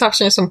seen a police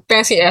officer in some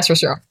fancy ass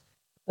restaurant.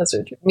 that's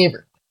very true.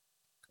 Never.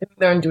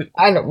 They're doing.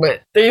 I know,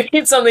 but They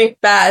need something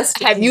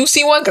fast. have you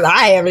seen one? Because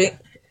I haven't.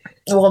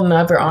 Well,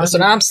 never, That's honestly.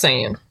 what I'm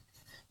saying.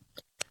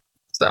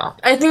 So,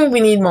 I think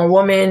we need more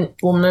women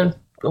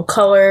of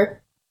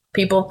color,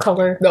 people of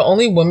color. the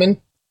only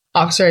woman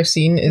officer I've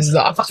seen is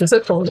the officer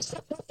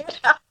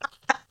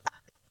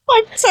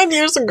like 10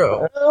 years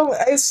ago.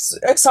 I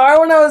saw her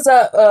when I was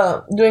at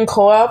doing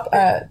co-op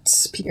at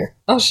Pier.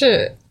 Oh,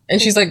 shit.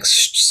 And she's like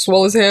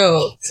swole as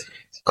hell.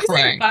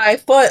 Crying.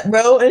 5 foot,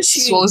 bro, and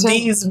she's Swole as hell.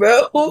 D's,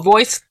 bro.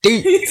 Voice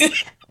deep.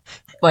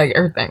 Like,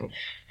 everything.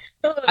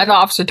 I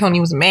thought Officer Tony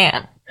was a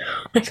man.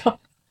 Oh my god.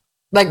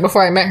 Like,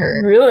 before I met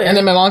her. Really? And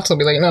then my mom told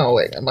me, like, no,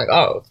 like, I'm like,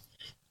 oh.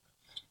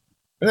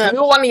 No.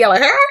 You want to yell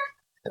at her?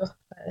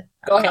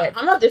 Go ahead.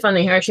 I'm not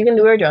defending her. She can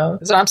do her job.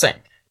 That's what I'm saying.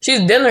 She's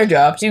done her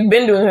job. She's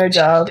been doing her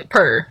job.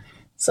 Per.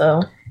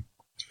 So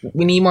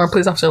We need more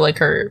police officer like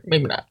her.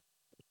 Maybe not.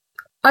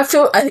 I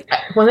feel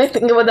when I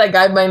think about that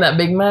guy buying that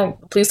Big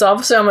Mac police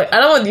officer, I'm like, I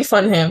don't want to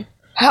defund him.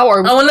 How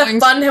are we? I want to going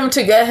fund him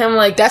to get him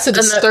like That's a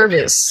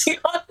disservice. the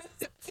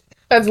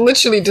That's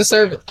literally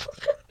disservice.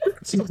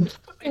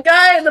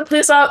 guy, the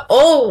police officer.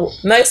 Oh,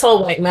 nice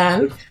old white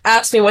man.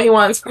 Asked me what he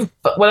wants,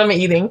 what I'm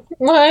eating.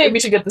 What? Maybe we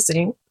should get the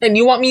same. And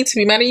you want me to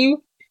be mad at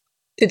you?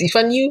 To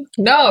defund you?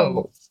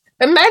 No.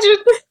 Imagine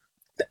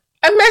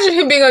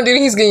him being on duty,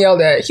 he's getting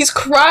yelled at. He's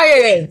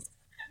crying.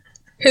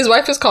 His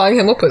wife is calling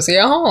him a pussy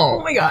at Oh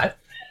home. my god.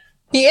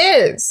 He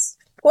is.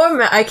 Poor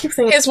man. I keep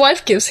thinking His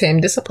wife gives him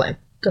discipline.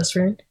 that's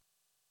right.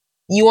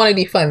 You want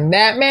to defund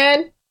that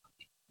man?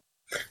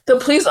 The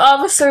police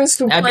officers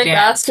who I'd play be down.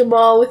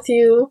 basketball with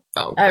you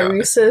Oh, at God.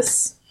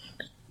 recess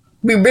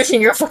be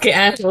breaking your fucking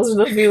ankles.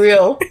 Let's be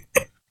real.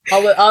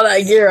 all that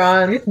gear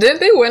on. Didn't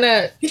they win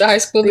at the high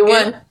school? They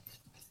again? won.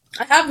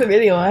 I have the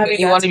video. I have it.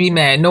 You want to be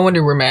mad. No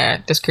wonder we're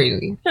mad. That's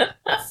crazy.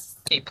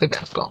 Okay, play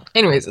basketball.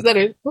 Anyways, is that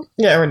it?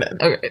 Yeah, we're done.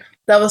 Okay.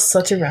 That was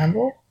such a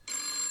ramble.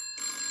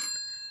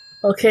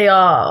 Okay,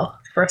 y'all.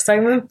 For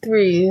segment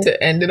 3,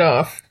 To end it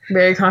off.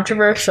 very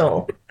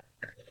controversial.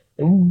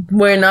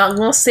 We're not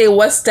gonna say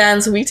what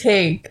stands we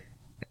take.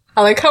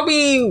 I like how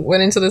we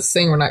went into this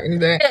thing. We're not going to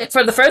do that.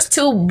 For the first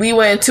 2, we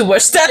went into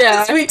what stands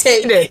Yeah. we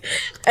take.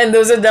 And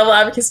those are devil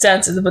advocate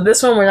stances. But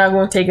this one, we're not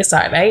going to take a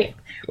side, right?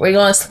 We're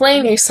going to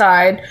explain each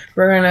side.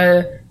 We're going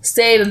to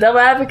say the devil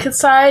advocate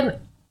side.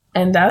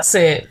 And that's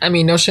it. I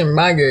mean, no shit in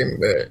my game,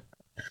 but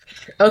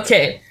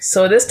Okay,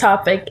 so this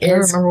topic I don't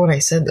is remember what I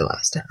said the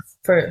last time.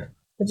 for...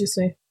 What'd you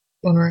say?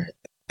 When we're at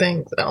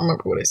things, I don't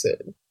remember what I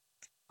said.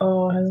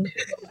 Oh, I haven't-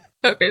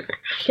 Okay.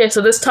 okay,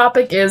 so this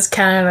topic is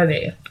Canada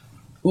Day.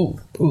 Ooh.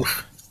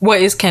 Oof. What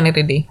is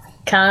Canada Day?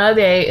 Canada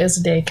Day is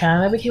the day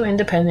Canada became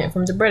independent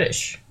from the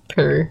British.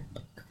 Per.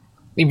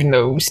 Even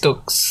though we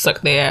still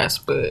suck their ass,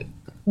 but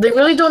They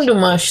really don't do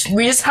much.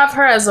 We just have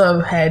her as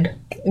a head.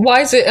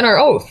 why is it in our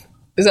oath?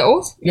 Is that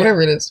oath? Yeah.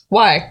 Whatever it is.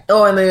 Why?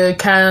 Oh, and the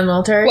Canada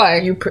military. Why?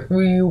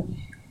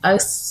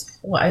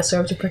 I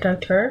serve to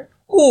protect her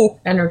Who?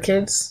 and her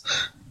kids.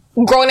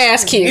 Grown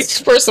ass kids,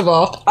 first of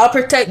all. I'll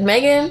protect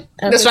Megan.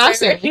 And That's what I'm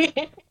protect saying.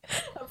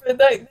 I'll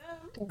protect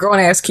them. Grown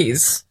ass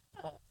kids.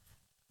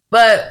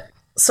 But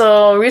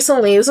so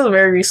recently, this was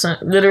very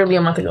recent, literally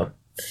a month ago.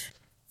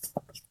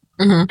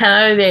 Mhm.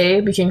 Canada Day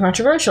became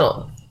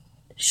controversial.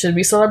 Should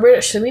we celebrate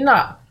it? Should we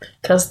not?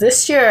 Because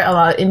this year, a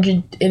lot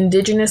of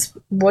indigenous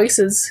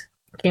voices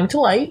came to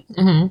light.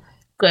 Mm-hmm.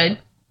 Good.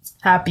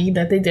 Happy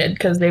that they did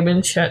because they've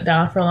been shut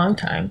down for a long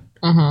time.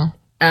 Mm-hmm.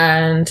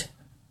 And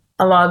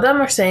a lot of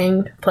them are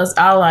saying, plus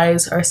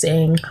allies are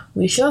saying,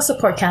 we shouldn't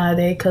support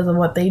Canada Day because of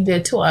what they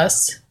did to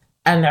us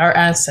and our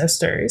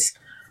ancestors.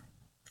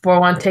 For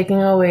one,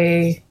 taking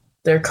away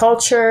their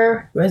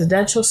culture,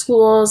 residential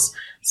schools,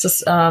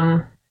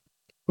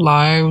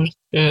 Lives.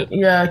 Shit.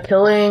 yeah,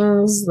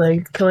 killings,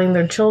 like killing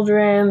their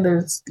children.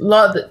 There's a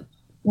lot.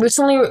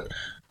 Recently,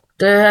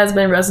 there has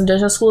been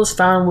residential schools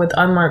found with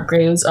unmarked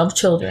graves of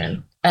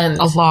children, and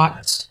A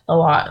lot. a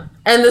lot.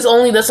 And that's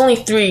only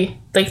 3,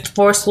 like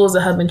 4 schools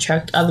that have been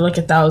checked out of like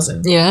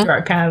 1,000 Yeah.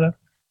 throughout Canada.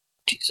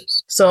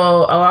 Jesus. So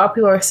a lot of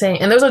people are saying,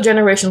 and there's a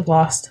generation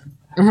lost.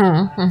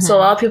 Mm-hmm. So a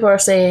lot of people are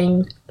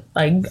saying,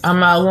 like, I'm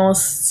not going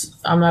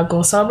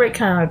to celebrate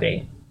Canada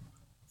Day.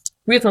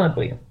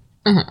 Reasonably.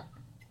 Mhm.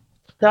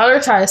 The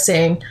other side is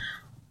saying,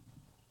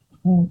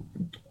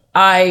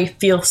 I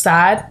feel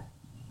sad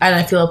and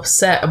I feel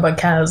upset about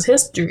Canada's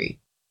history,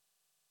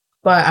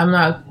 but I'm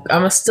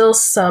gonna still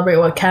celebrate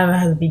what Canada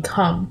has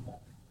become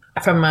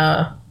from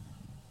a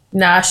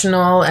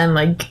national and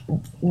like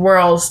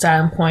world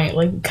standpoint,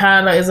 like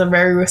Canada is a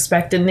very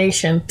respected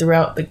nation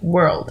throughout the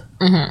world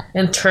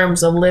in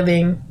terms of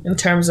living, in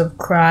terms of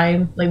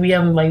crime. Like we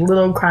have like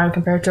little crime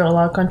compared to a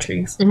lot of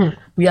countries.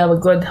 We have a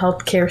good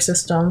healthcare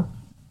system.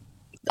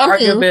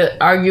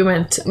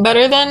 Argument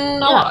better than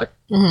not.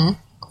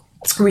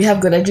 We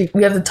have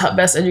we have the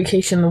best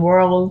education in the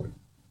world.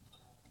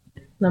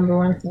 Number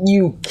one.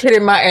 You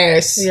kidding my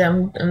ass? Yeah,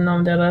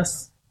 I'm dead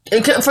ass.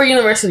 For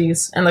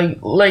universities and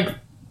like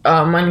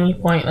money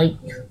point, like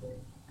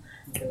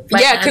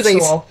yeah, because they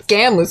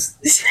scam us.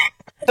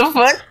 The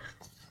fuck?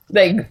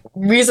 Like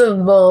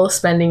reasonable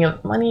spending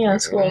of money on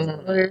schools,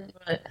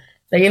 but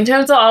like in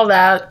terms of all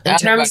that, in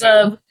terms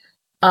of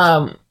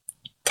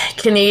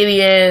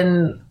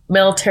Canadian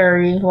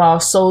military, a lot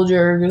of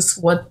soldiers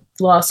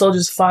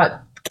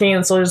fought.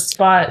 Canadian soldiers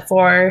fought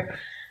for.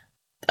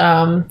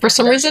 For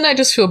some reason, I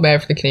just feel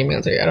bad for the Canadian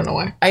military. I don't know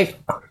why.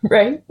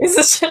 Right?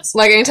 It's just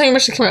like anytime you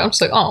mention Canada, I'm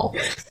just like, oh.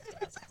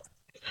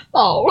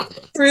 Oh,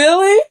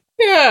 really?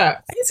 Yeah.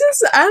 It's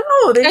just, I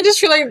don't know. I just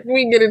feel like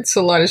we get into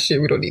a lot of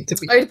shit we don't need to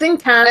be. I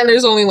think Canada. And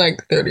there's only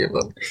like 30 of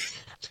them.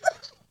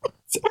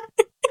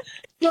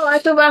 No, I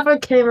feel bad for the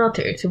Canadian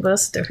military too, but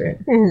that's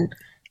different.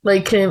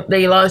 Like,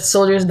 a lot of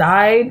soldiers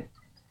died,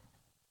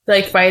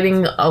 like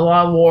fighting a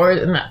lot of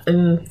wars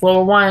in World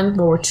War One, World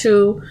War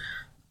Two,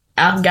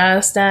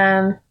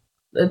 Afghanistan.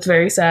 It's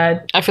very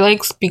sad. I feel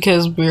like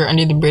because we're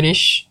under the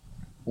British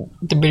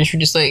were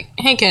just like,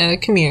 hey, Canada,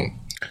 come here.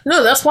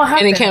 No, that's what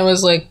happened. And then Canada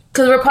was like,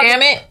 because we're part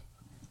damn it.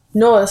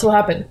 No, that's what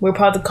happened. We're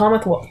part of the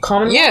Commonwealth.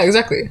 Yeah,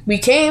 exactly.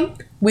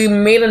 We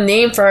made a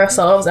name for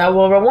ourselves at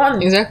World War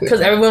One. Exactly.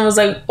 Because everyone was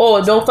like,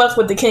 oh, don't fuck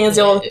with the Canadians,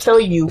 they'll kill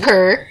you.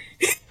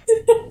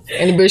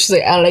 And the British was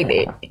like, I like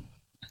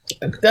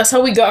that. That's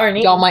how we got our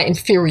name. Y'all my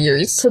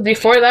inferiors. So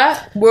before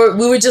that,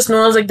 we were just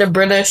known as like the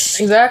British.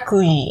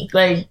 Exactly.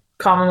 Like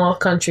Commonwealth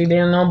country. They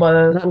didn't know about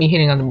us. Not me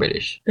hitting on the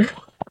British.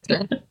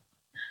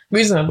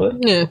 Reasonably.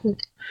 Yeah.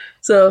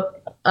 So,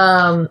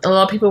 a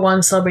lot of people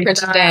want to celebrate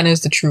Princess Diana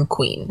is the true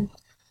queen.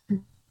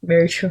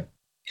 Very true.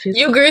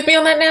 You agree with me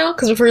on that now?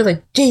 Because before you're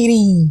like,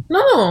 JD.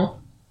 No.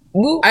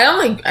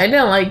 I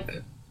didn't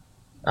like,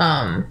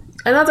 not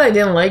that I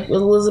didn't like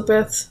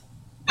Elizabeth.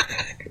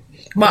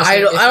 But I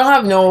don't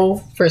have no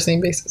first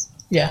name basis.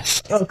 Yeah.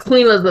 Oh,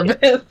 Queen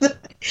Elizabeth.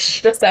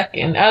 The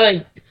second.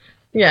 I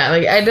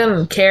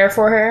didn't care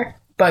for her,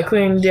 but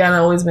Queen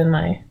Diana always been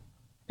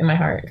in my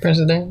heart.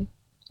 Princess Diana.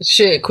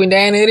 Shit, Queen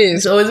Diana it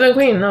is. She's always been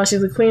queen. No,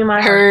 she's the queen of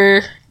my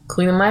heart.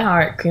 Queen of my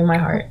heart. Queen of my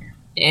heart.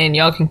 And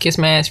y'all can kiss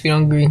my ass if you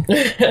don't agree.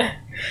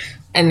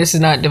 And this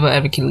is not Devil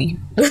Advocate League.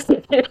 This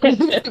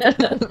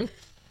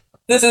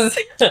is...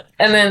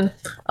 And then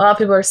a lot of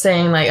people are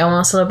saying, like, I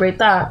want to celebrate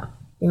that.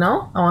 You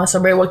know? I want to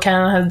celebrate what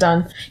Canada has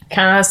done.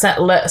 Canada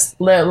has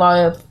let a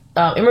lot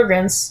of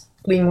immigrants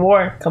fleeing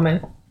war come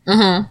in.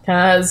 Canada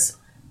has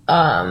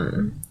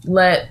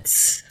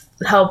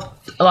help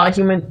a lot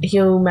of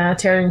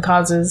humanitarian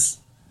causes.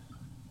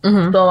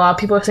 So a lot of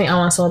people are saying, I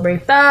want to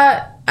celebrate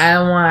that. I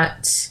don't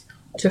want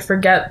to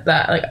forget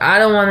that. Like, I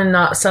don't want to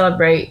not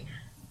celebrate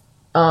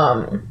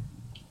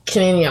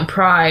Canadian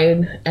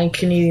pride and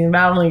Canadian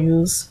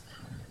values,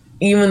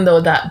 even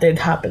though that did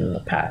happen in the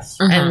past.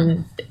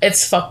 And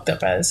it's fucked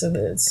up as it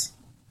is.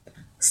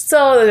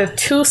 So there are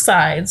two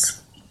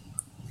sides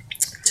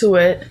to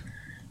it.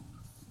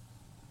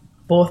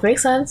 Both make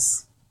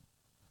sense.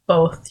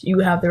 Both you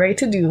have the right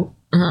to do.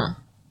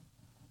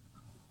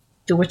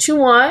 Do what you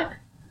want.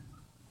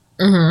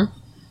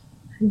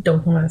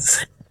 Don't want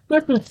to.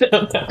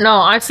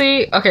 No, I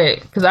see. Okay,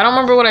 because I don't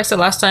remember what I said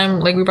last time.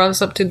 Like we brought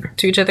this up to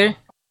each other,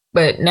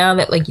 but now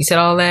that like you said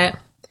all that,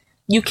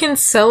 you can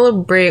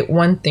celebrate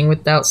one thing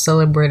without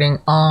celebrating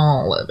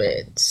all of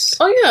it.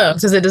 Oh yeah,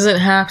 because it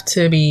doesn't have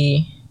to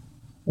be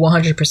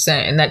 100%,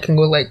 and that can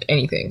go like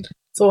anything.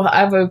 So I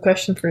have a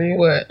question for you.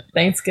 What?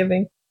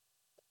 Thanksgiving.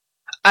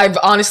 I've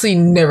honestly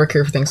never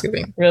cared for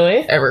Thanksgiving. Really?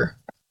 Ever.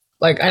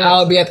 Like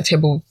I'll be at the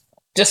table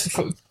just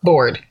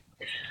bored,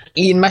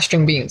 eating my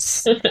string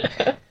beans.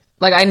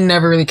 Like, I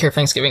never really cared for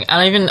Thanksgiving. I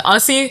don't even,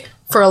 honestly,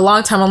 for a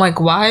long time, I'm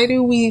like, why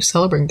do we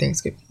celebrate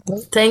Thanksgiving?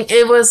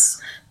 It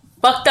was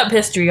fucked up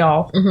history,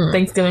 y'all.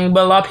 Thanksgiving,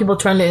 but a lot of people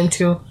turned it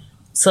into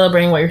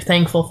celebrating what you're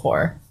thankful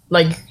for.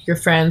 Like, your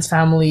friends,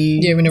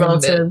 family,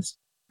 relatives.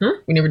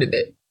 We never did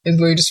that. It's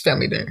literally just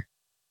family dinner.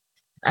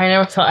 I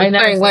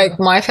never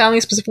like, my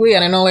family specifically,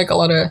 and I know, like, a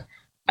lot of,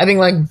 I think,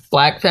 like,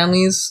 black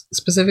families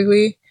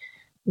specifically,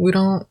 we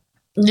don't.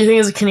 Do you think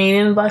it's a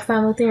Canadian black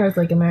family thing, or it's,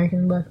 like,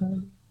 American black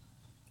family?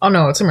 Oh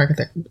no, it's American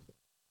thing.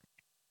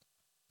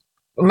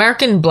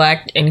 American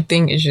black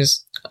anything is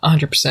just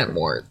 100%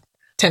 more,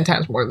 10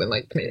 times more than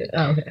like Canadian.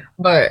 Oh, okay.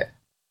 But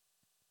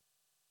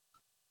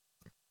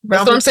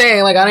that's what I'm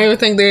saying. Like I don't even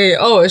think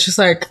it's just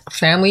like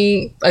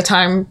family, a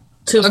time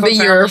of the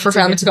year for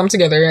family to come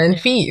together and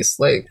feast.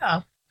 Like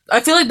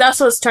I feel like that's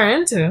what it's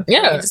turned into.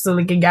 Yeah, just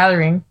like a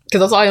gathering. Because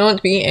that's all I want it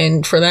to be,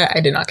 and for that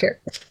I did not care.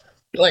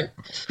 Like,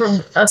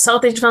 from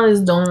South Asian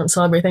families don't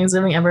celebrate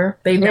Thanksgiving ever.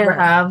 They never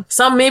have.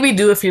 Some maybe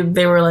do if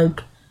they were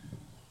like,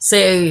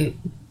 say,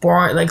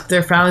 born, like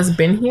their family's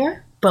been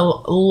here,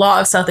 but a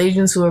lot of South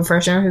Asians who are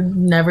first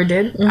generation never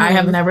did. Mm-hmm. I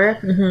have never.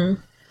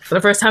 Mm-hmm. For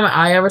the first time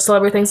I ever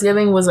celebrate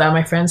Thanksgiving was at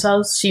my friend's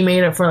house. She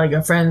made it for like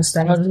a friend's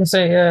thing. I was gonna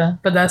say, yeah.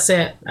 But that's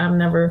it. I've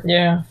never.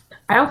 Yeah.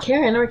 I don't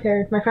care. I never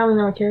cared. My family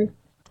never cared.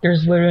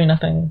 There's literally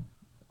nothing.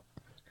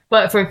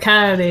 But for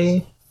Canada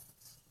Day,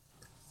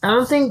 I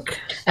don't think.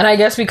 And I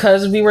guess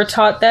because we were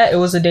taught that, it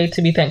was a day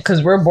to be thankful.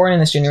 Because we're born in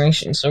this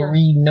generation, so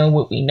we know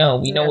what we know.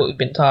 We know what we've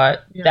been taught.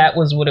 Yeah. That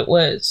was what it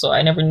was. So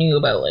I never knew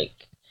about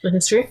like the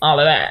history, all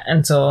of that,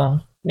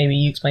 until maybe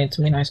you explained it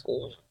to me in high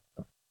school.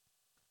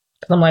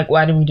 I'm like,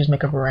 why didn't we just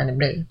make up a random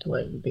day to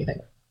like be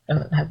thankful?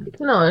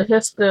 No, it's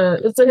just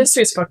the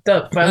history's fucked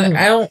up. But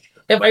I don't.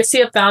 If I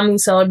see a family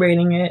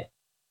celebrating it,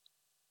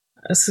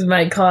 this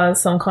might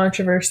cause some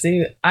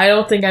controversy. I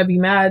don't think I'd be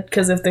mad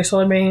because if they're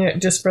celebrating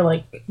it just for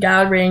like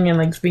gathering and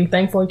like being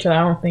thankful to each other,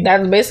 I don't think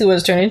that's basically what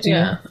it's turned into.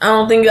 Yeah, I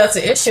don't think that's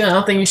an issue. I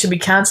don't think you should be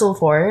canceled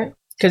for it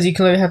because you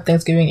can literally have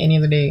Thanksgiving any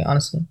other day.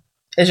 Honestly,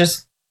 it's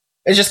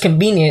just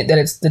convenient that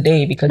it's the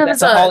day because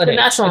that's a holiday.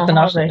 It's a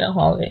national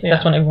holiday. Yeah.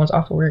 That's when everyone's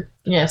off of work.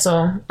 Yeah, so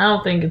I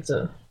don't think it's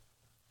a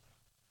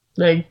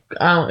like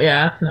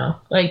no.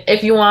 Like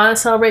if you want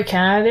to celebrate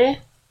Canada Day,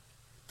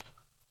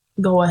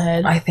 go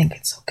ahead. I think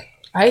it's okay.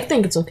 I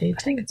think it's okay.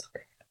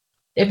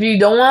 If you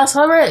don't want to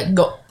celebrate,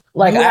 go.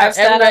 Like I've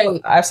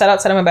sat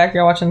outside of my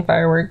backyard watching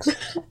fireworks.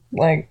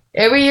 Like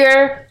every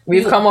year,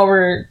 we've come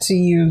over to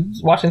you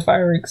watching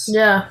fireworks.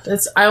 Yeah,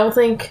 I don't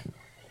think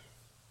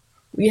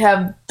we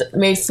have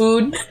made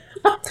food.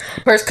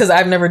 First, because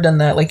I've never done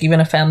that. Like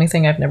even a family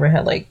thing, I've never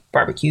had like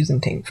barbecues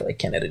and things for like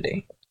Canada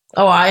Day.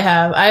 Oh, I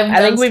have. I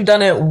think we've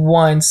done it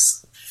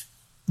once,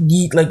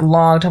 like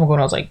long time ago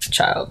when I was like a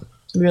child.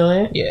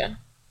 Really? Yeah,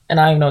 and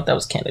I don't even know if that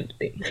was Canada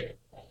Day.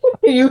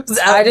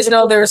 I just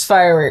know there's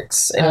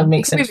fireworks and it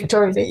makes sense.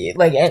 Victoria Day.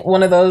 Like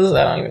one of those,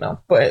 I don't even know.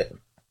 But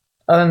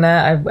other than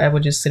that, I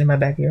would just sit in my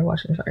backyard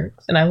watching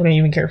fireworks, and I wouldn't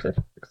even care for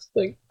fireworks.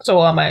 Like so,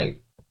 why am I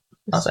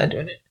outside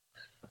doing it?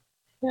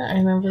 Yeah, I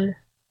remember.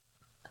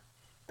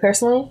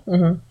 Personally,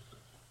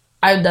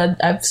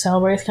 I've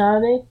celebrated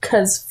Canada Day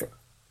because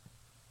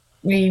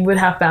we would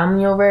have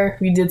family over.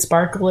 We did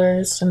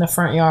sparklers in the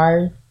front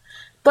yard.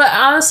 But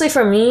honestly,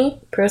 for me,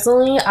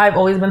 personally, I've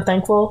always been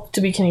thankful to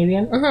be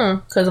Canadian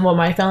because of what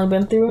my family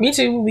been through. Me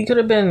too. We could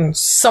have been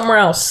somewhere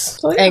else.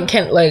 Oh, yeah.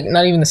 And like,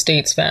 not even the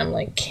States, fam.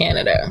 Like,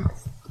 Canada.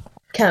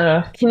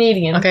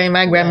 Canadian. Okay,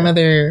 my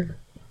grandmother,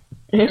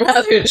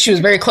 she was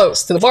very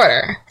close to the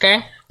border,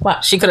 okay? Wow.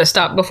 She could have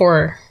stopped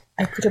before.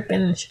 I could have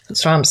been...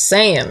 That's what I'm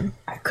saying.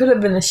 I could have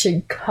been in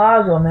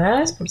Chicago, man.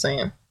 That's what I'm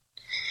saying.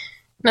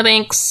 No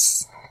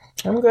thanks.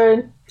 I'm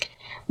good.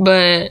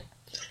 But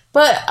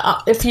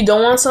if you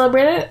don't want to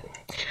celebrate it,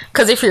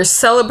 because if you're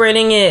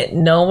celebrating it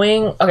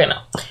knowing,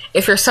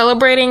 if you're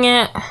celebrating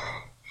it,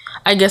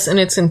 I guess in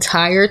its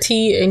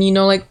entirety, and you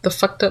know, like the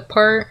fucked up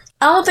part,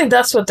 I don't think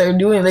that's what they're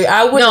doing. Like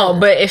I would no,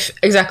 but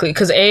exactly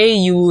because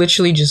you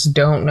literally just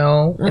don't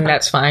know, and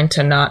that's fine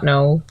to not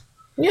know.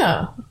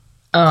 Yeah.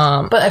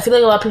 But I feel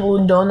like a lot of people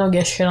who don't know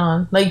get shit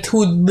on, like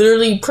who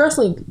literally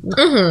personally.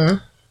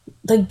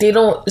 Like they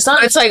don't. It's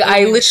not. It's like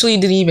I literally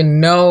didn't even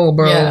know,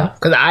 bro.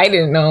 Because I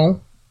didn't know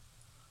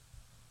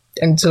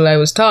until I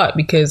was taught.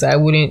 Because I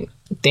wouldn't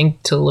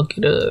think to look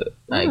it up.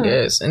 I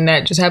guess, and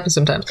that just happens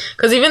sometimes.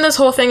 Because even this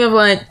whole thing of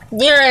like,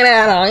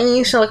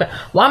 you should look.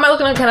 Why am I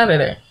looking up Canada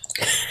Day?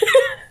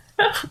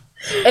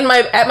 At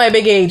my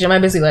big age, in my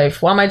busy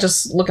life, why am I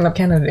just looking up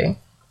Canada Day?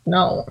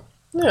 No.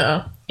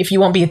 Yeah. If you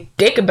won't be a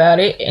dick about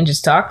it and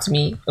just talk to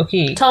me,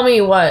 okay. Tell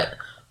me what.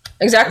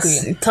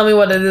 Exactly. Tell me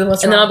what it is.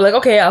 What's and wrong. then I'll be like,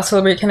 okay, I'll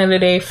celebrate Canada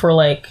Day for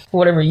like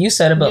whatever you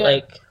said about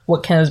like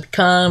what Canada's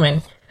become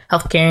and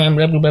healthcare and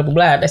blah blah blah blah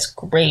blah. That's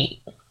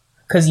great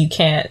because you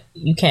can't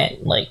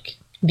like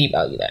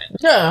devalue that.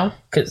 Yeah.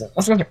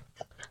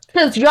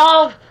 Because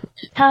y'all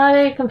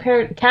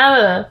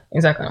Canada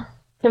exactly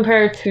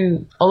compared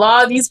to a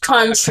lot of these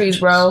countries,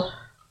 bro.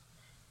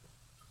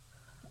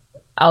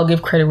 I'll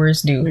give credit where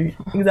it's due.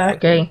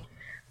 Exactly. Okay.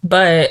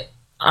 But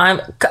I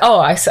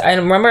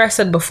remember I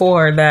said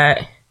before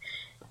that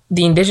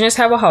the Indigenous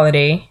have a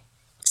holiday.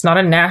 It's not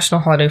a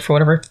national holiday for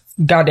whatever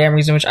goddamn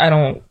reason, which I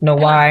don't know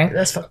why.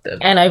 That's fucked up.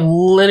 And I've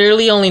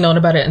literally only known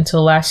about it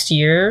until last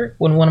year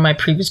when one of my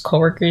previous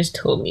coworkers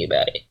told me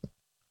about it.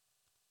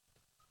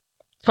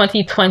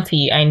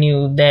 2020, I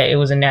knew that it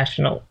was a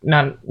national,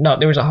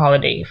 there was a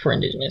holiday for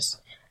Indigenous.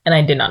 And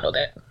I did not know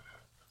that.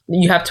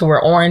 You have to wear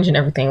orange and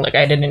everything. Like,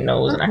 I didn't know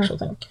it was an actual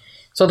thing.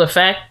 So the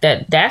fact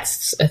that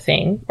that's a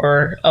thing,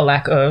 or a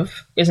lack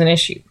of, is an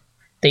issue.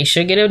 They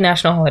should get a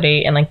national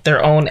holiday and, like,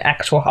 their own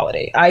actual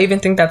holiday. I even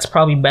think that's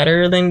probably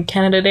better than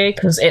Canada Day,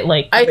 because it,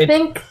 like... I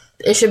think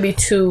it should be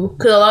two,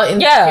 because a lot of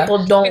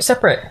people don't...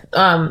 separate.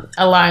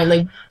 Align,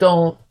 like,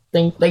 don't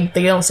think... Like,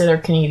 they don't say they're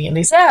Canadian.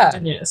 They say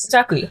Indigenous.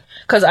 Exactly.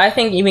 Because I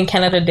think even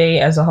Canada Day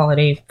as a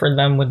holiday for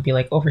them would be,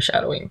 like,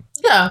 overshadowing.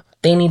 Yeah.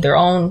 They need their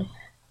own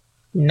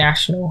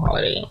national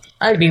holiday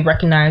to be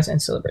recognized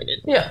and celebrated.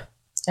 Yeah.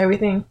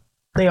 Everything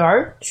they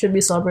are should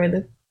be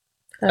celebrated.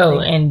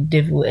 And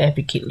devil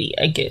advocately,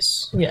 I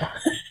guess. Yeah.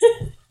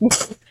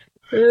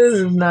 This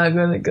is not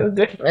gonna go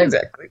good.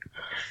 Exactly.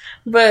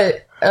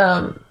 But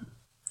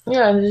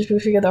yeah, just we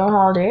forget their own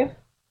holiday.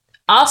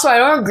 Also, I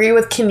don't agree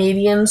with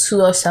Canadians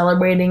who are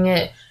celebrating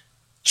it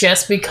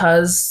just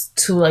because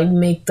to like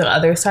make the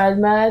other side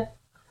mad.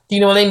 Do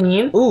you know what I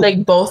mean? Ooh.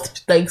 Like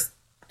both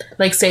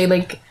like say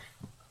like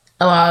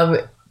a lot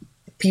of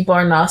people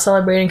are not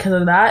celebrating because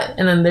of that,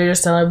 and then they're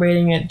just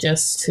celebrating it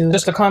just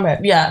the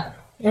combat. yeah.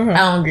 Mm-hmm. I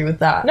don't agree with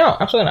that. No,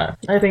 absolutely not.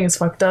 I think it's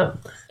fucked up.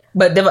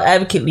 But devil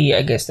advocate Lee,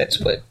 I guess that's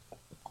what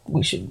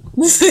we should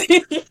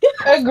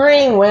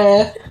agreeing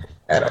with.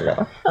 I don't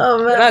know. Oh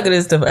man, We're not good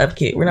as devil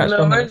advocate. We're not. no,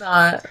 strong we're enough.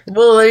 not.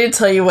 Well, let me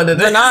tell you what it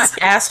is. We're not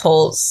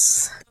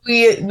assholes.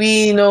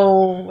 We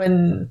know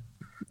when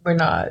we're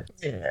not.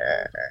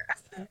 Yeah.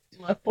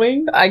 Left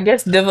wing. I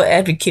guess devil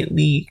advocate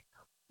Lee.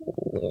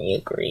 We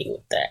agree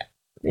with that.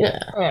 Yeah.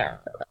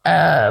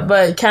 Yeah.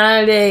 But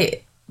Canada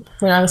Day,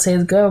 we're not gonna say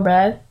it's good or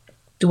bad.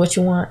 Do what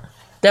you want.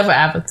 Devil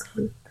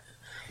advocate.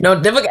 No,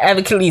 devil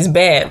advocate Lee is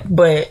bad,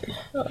 but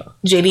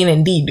JD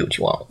and D do what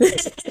you want.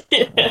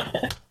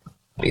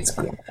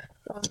 Basically.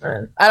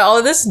 Out of all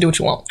of this, do what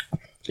you want.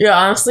 Yeah,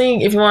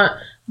 honestly, if you want,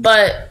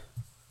 but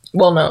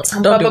Well, no,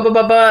 don't do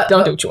it.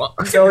 Don't do what you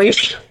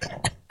want.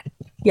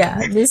 Yeah,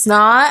 it's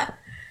not.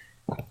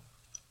 I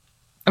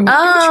mean, do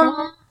what you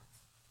want.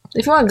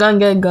 If you want a gun,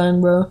 get a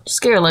gun, bro.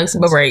 Just get your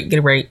license. But right, get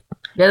it right.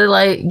 Get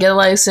a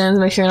license.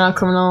 Make sure you're not a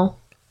criminal.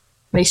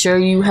 Make sure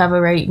you have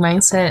a right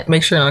mindset.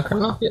 Make sure you're not a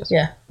criminal. Yes.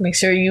 Yeah. Make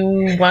sure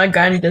you want a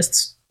gun.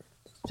 Just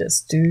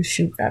do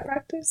shoot at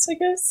practice, I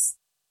guess.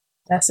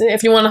 That's it.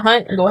 If you want to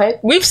hunt, go ahead.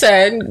 We've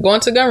said going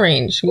to gun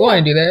range. We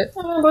want to do that.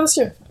 I'm gonna go this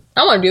year.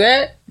 I want to do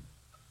that.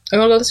 You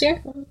want to go this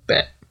year?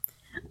 Bet.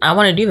 I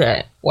want to do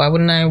that. Why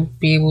wouldn't I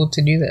be able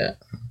to do that?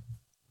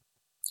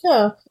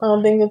 Yeah, I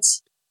don't think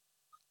it's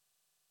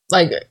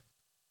Like,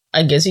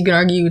 I guess you can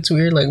argue it's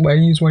weird. Like, why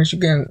do you just want to shoot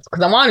guns?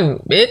 Because I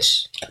want to,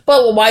 bitch.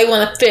 But why you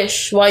want to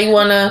fish? Why you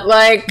want to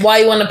Why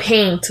you want to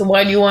paint?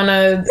 Why do you want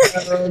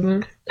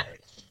to?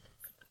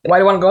 Why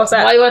do you want to go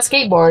outside? Why you want to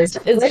skateboard?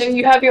 It's like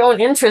you have your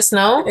own interests,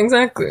 no?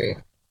 Exactly.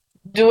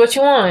 Do what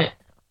you want.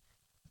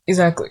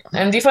 Exactly.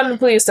 And defund the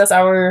police. That's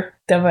our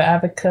devil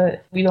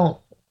advocate. We don't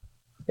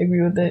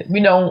agree with it.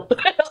 We don't.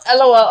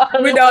 LOL.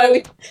 We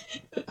don't.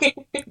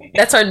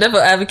 That's our devil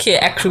advocate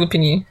actual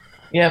opinion.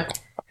 Yep.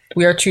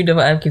 We are true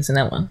devil advocates in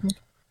that one.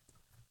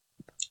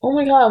 Oh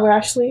my god, we're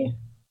actually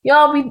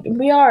y'all.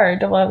 We are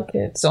devil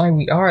advocates. It's only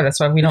we are. That's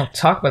why we don't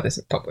talk about this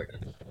in public.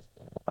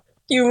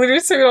 You literally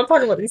say we don't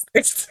talk about these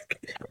things.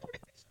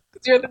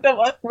 Because you're the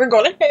devil. We're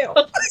going to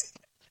hell.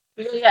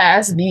 Yeah,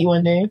 that's D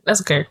one day.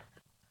 That's okay.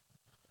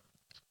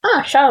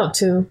 Shout out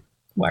to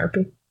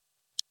YRP.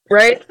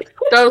 Right?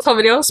 That whole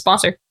video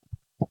sponsor.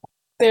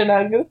 They're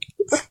not good.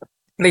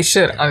 They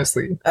should,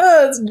 honestly.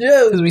 Oh, it's a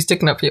joke. Because we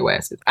sticking up for your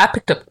asses. I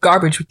picked up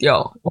garbage with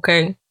y'all,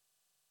 okay?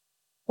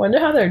 Wonder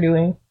how they're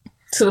doing.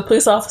 To the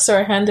police officer,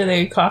 I handed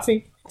a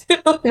coffee.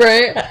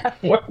 Right?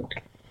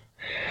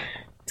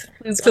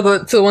 To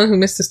To the one who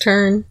missed his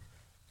turn.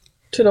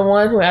 the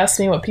one who asked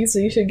me what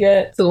pizza you should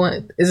get. To the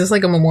one, is this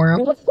like a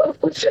memorial?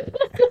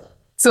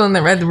 To the one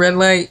that read the red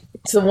light.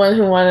 To the one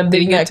who wanted a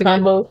Did he Big get Mac to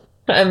combo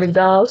at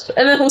McDonald's.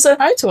 And then who said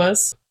hi to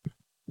us.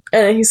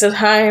 And then he said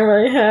hi, and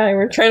we're like, hi.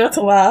 We're trying not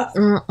to laugh.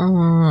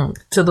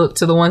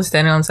 To the one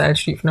standing on the side of the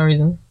street for no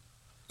reason.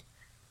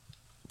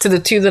 To the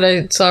two that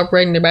I saw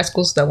riding their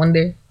bicycles that one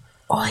day.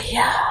 Oh,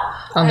 yeah.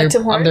 On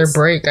their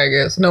break, I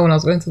guess. No one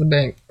else went to the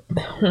bank.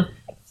 I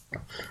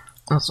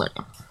was like,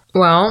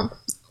 well,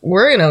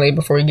 we're gonna leave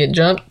before we get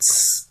jumped.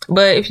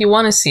 But if you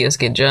want to see us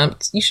get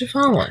jumped, you should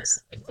follow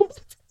us.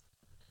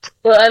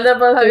 Well, end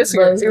up on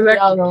Facebook.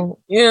 Exactly.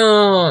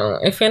 Yeah.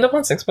 If you end up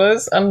on Six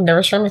Buzz, I'm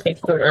never sure my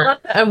Facebook.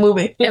 I'm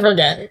moving. Never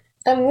again.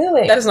 I'm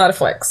moving. That is not a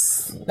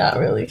flex. Not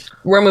really.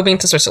 We're moving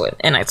to Switzerland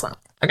and Iceland.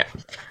 Okay.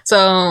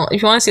 So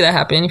if you want to see that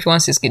happen, if you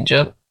want to see us get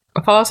jumped,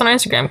 follow us on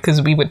Instagram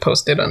because we would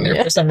post it on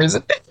there for some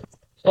reason.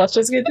 Let's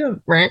just get to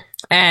it. Right?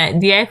 At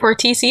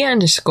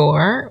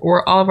DI4TC_,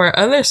 where all of our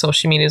other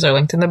social medias are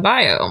linked in the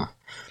bio.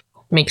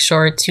 Make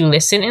sure to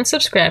listen and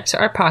subscribe to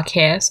our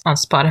podcast on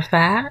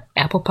Spotify,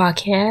 Apple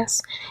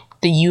Podcasts,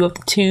 the U of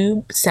the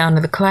Tube, Sound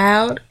of the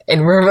Cloud,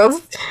 and wherever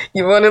else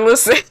you want to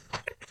listen.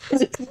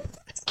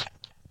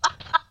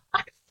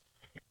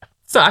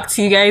 Talk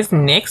to you guys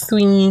next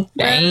week.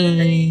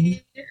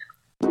 Bye.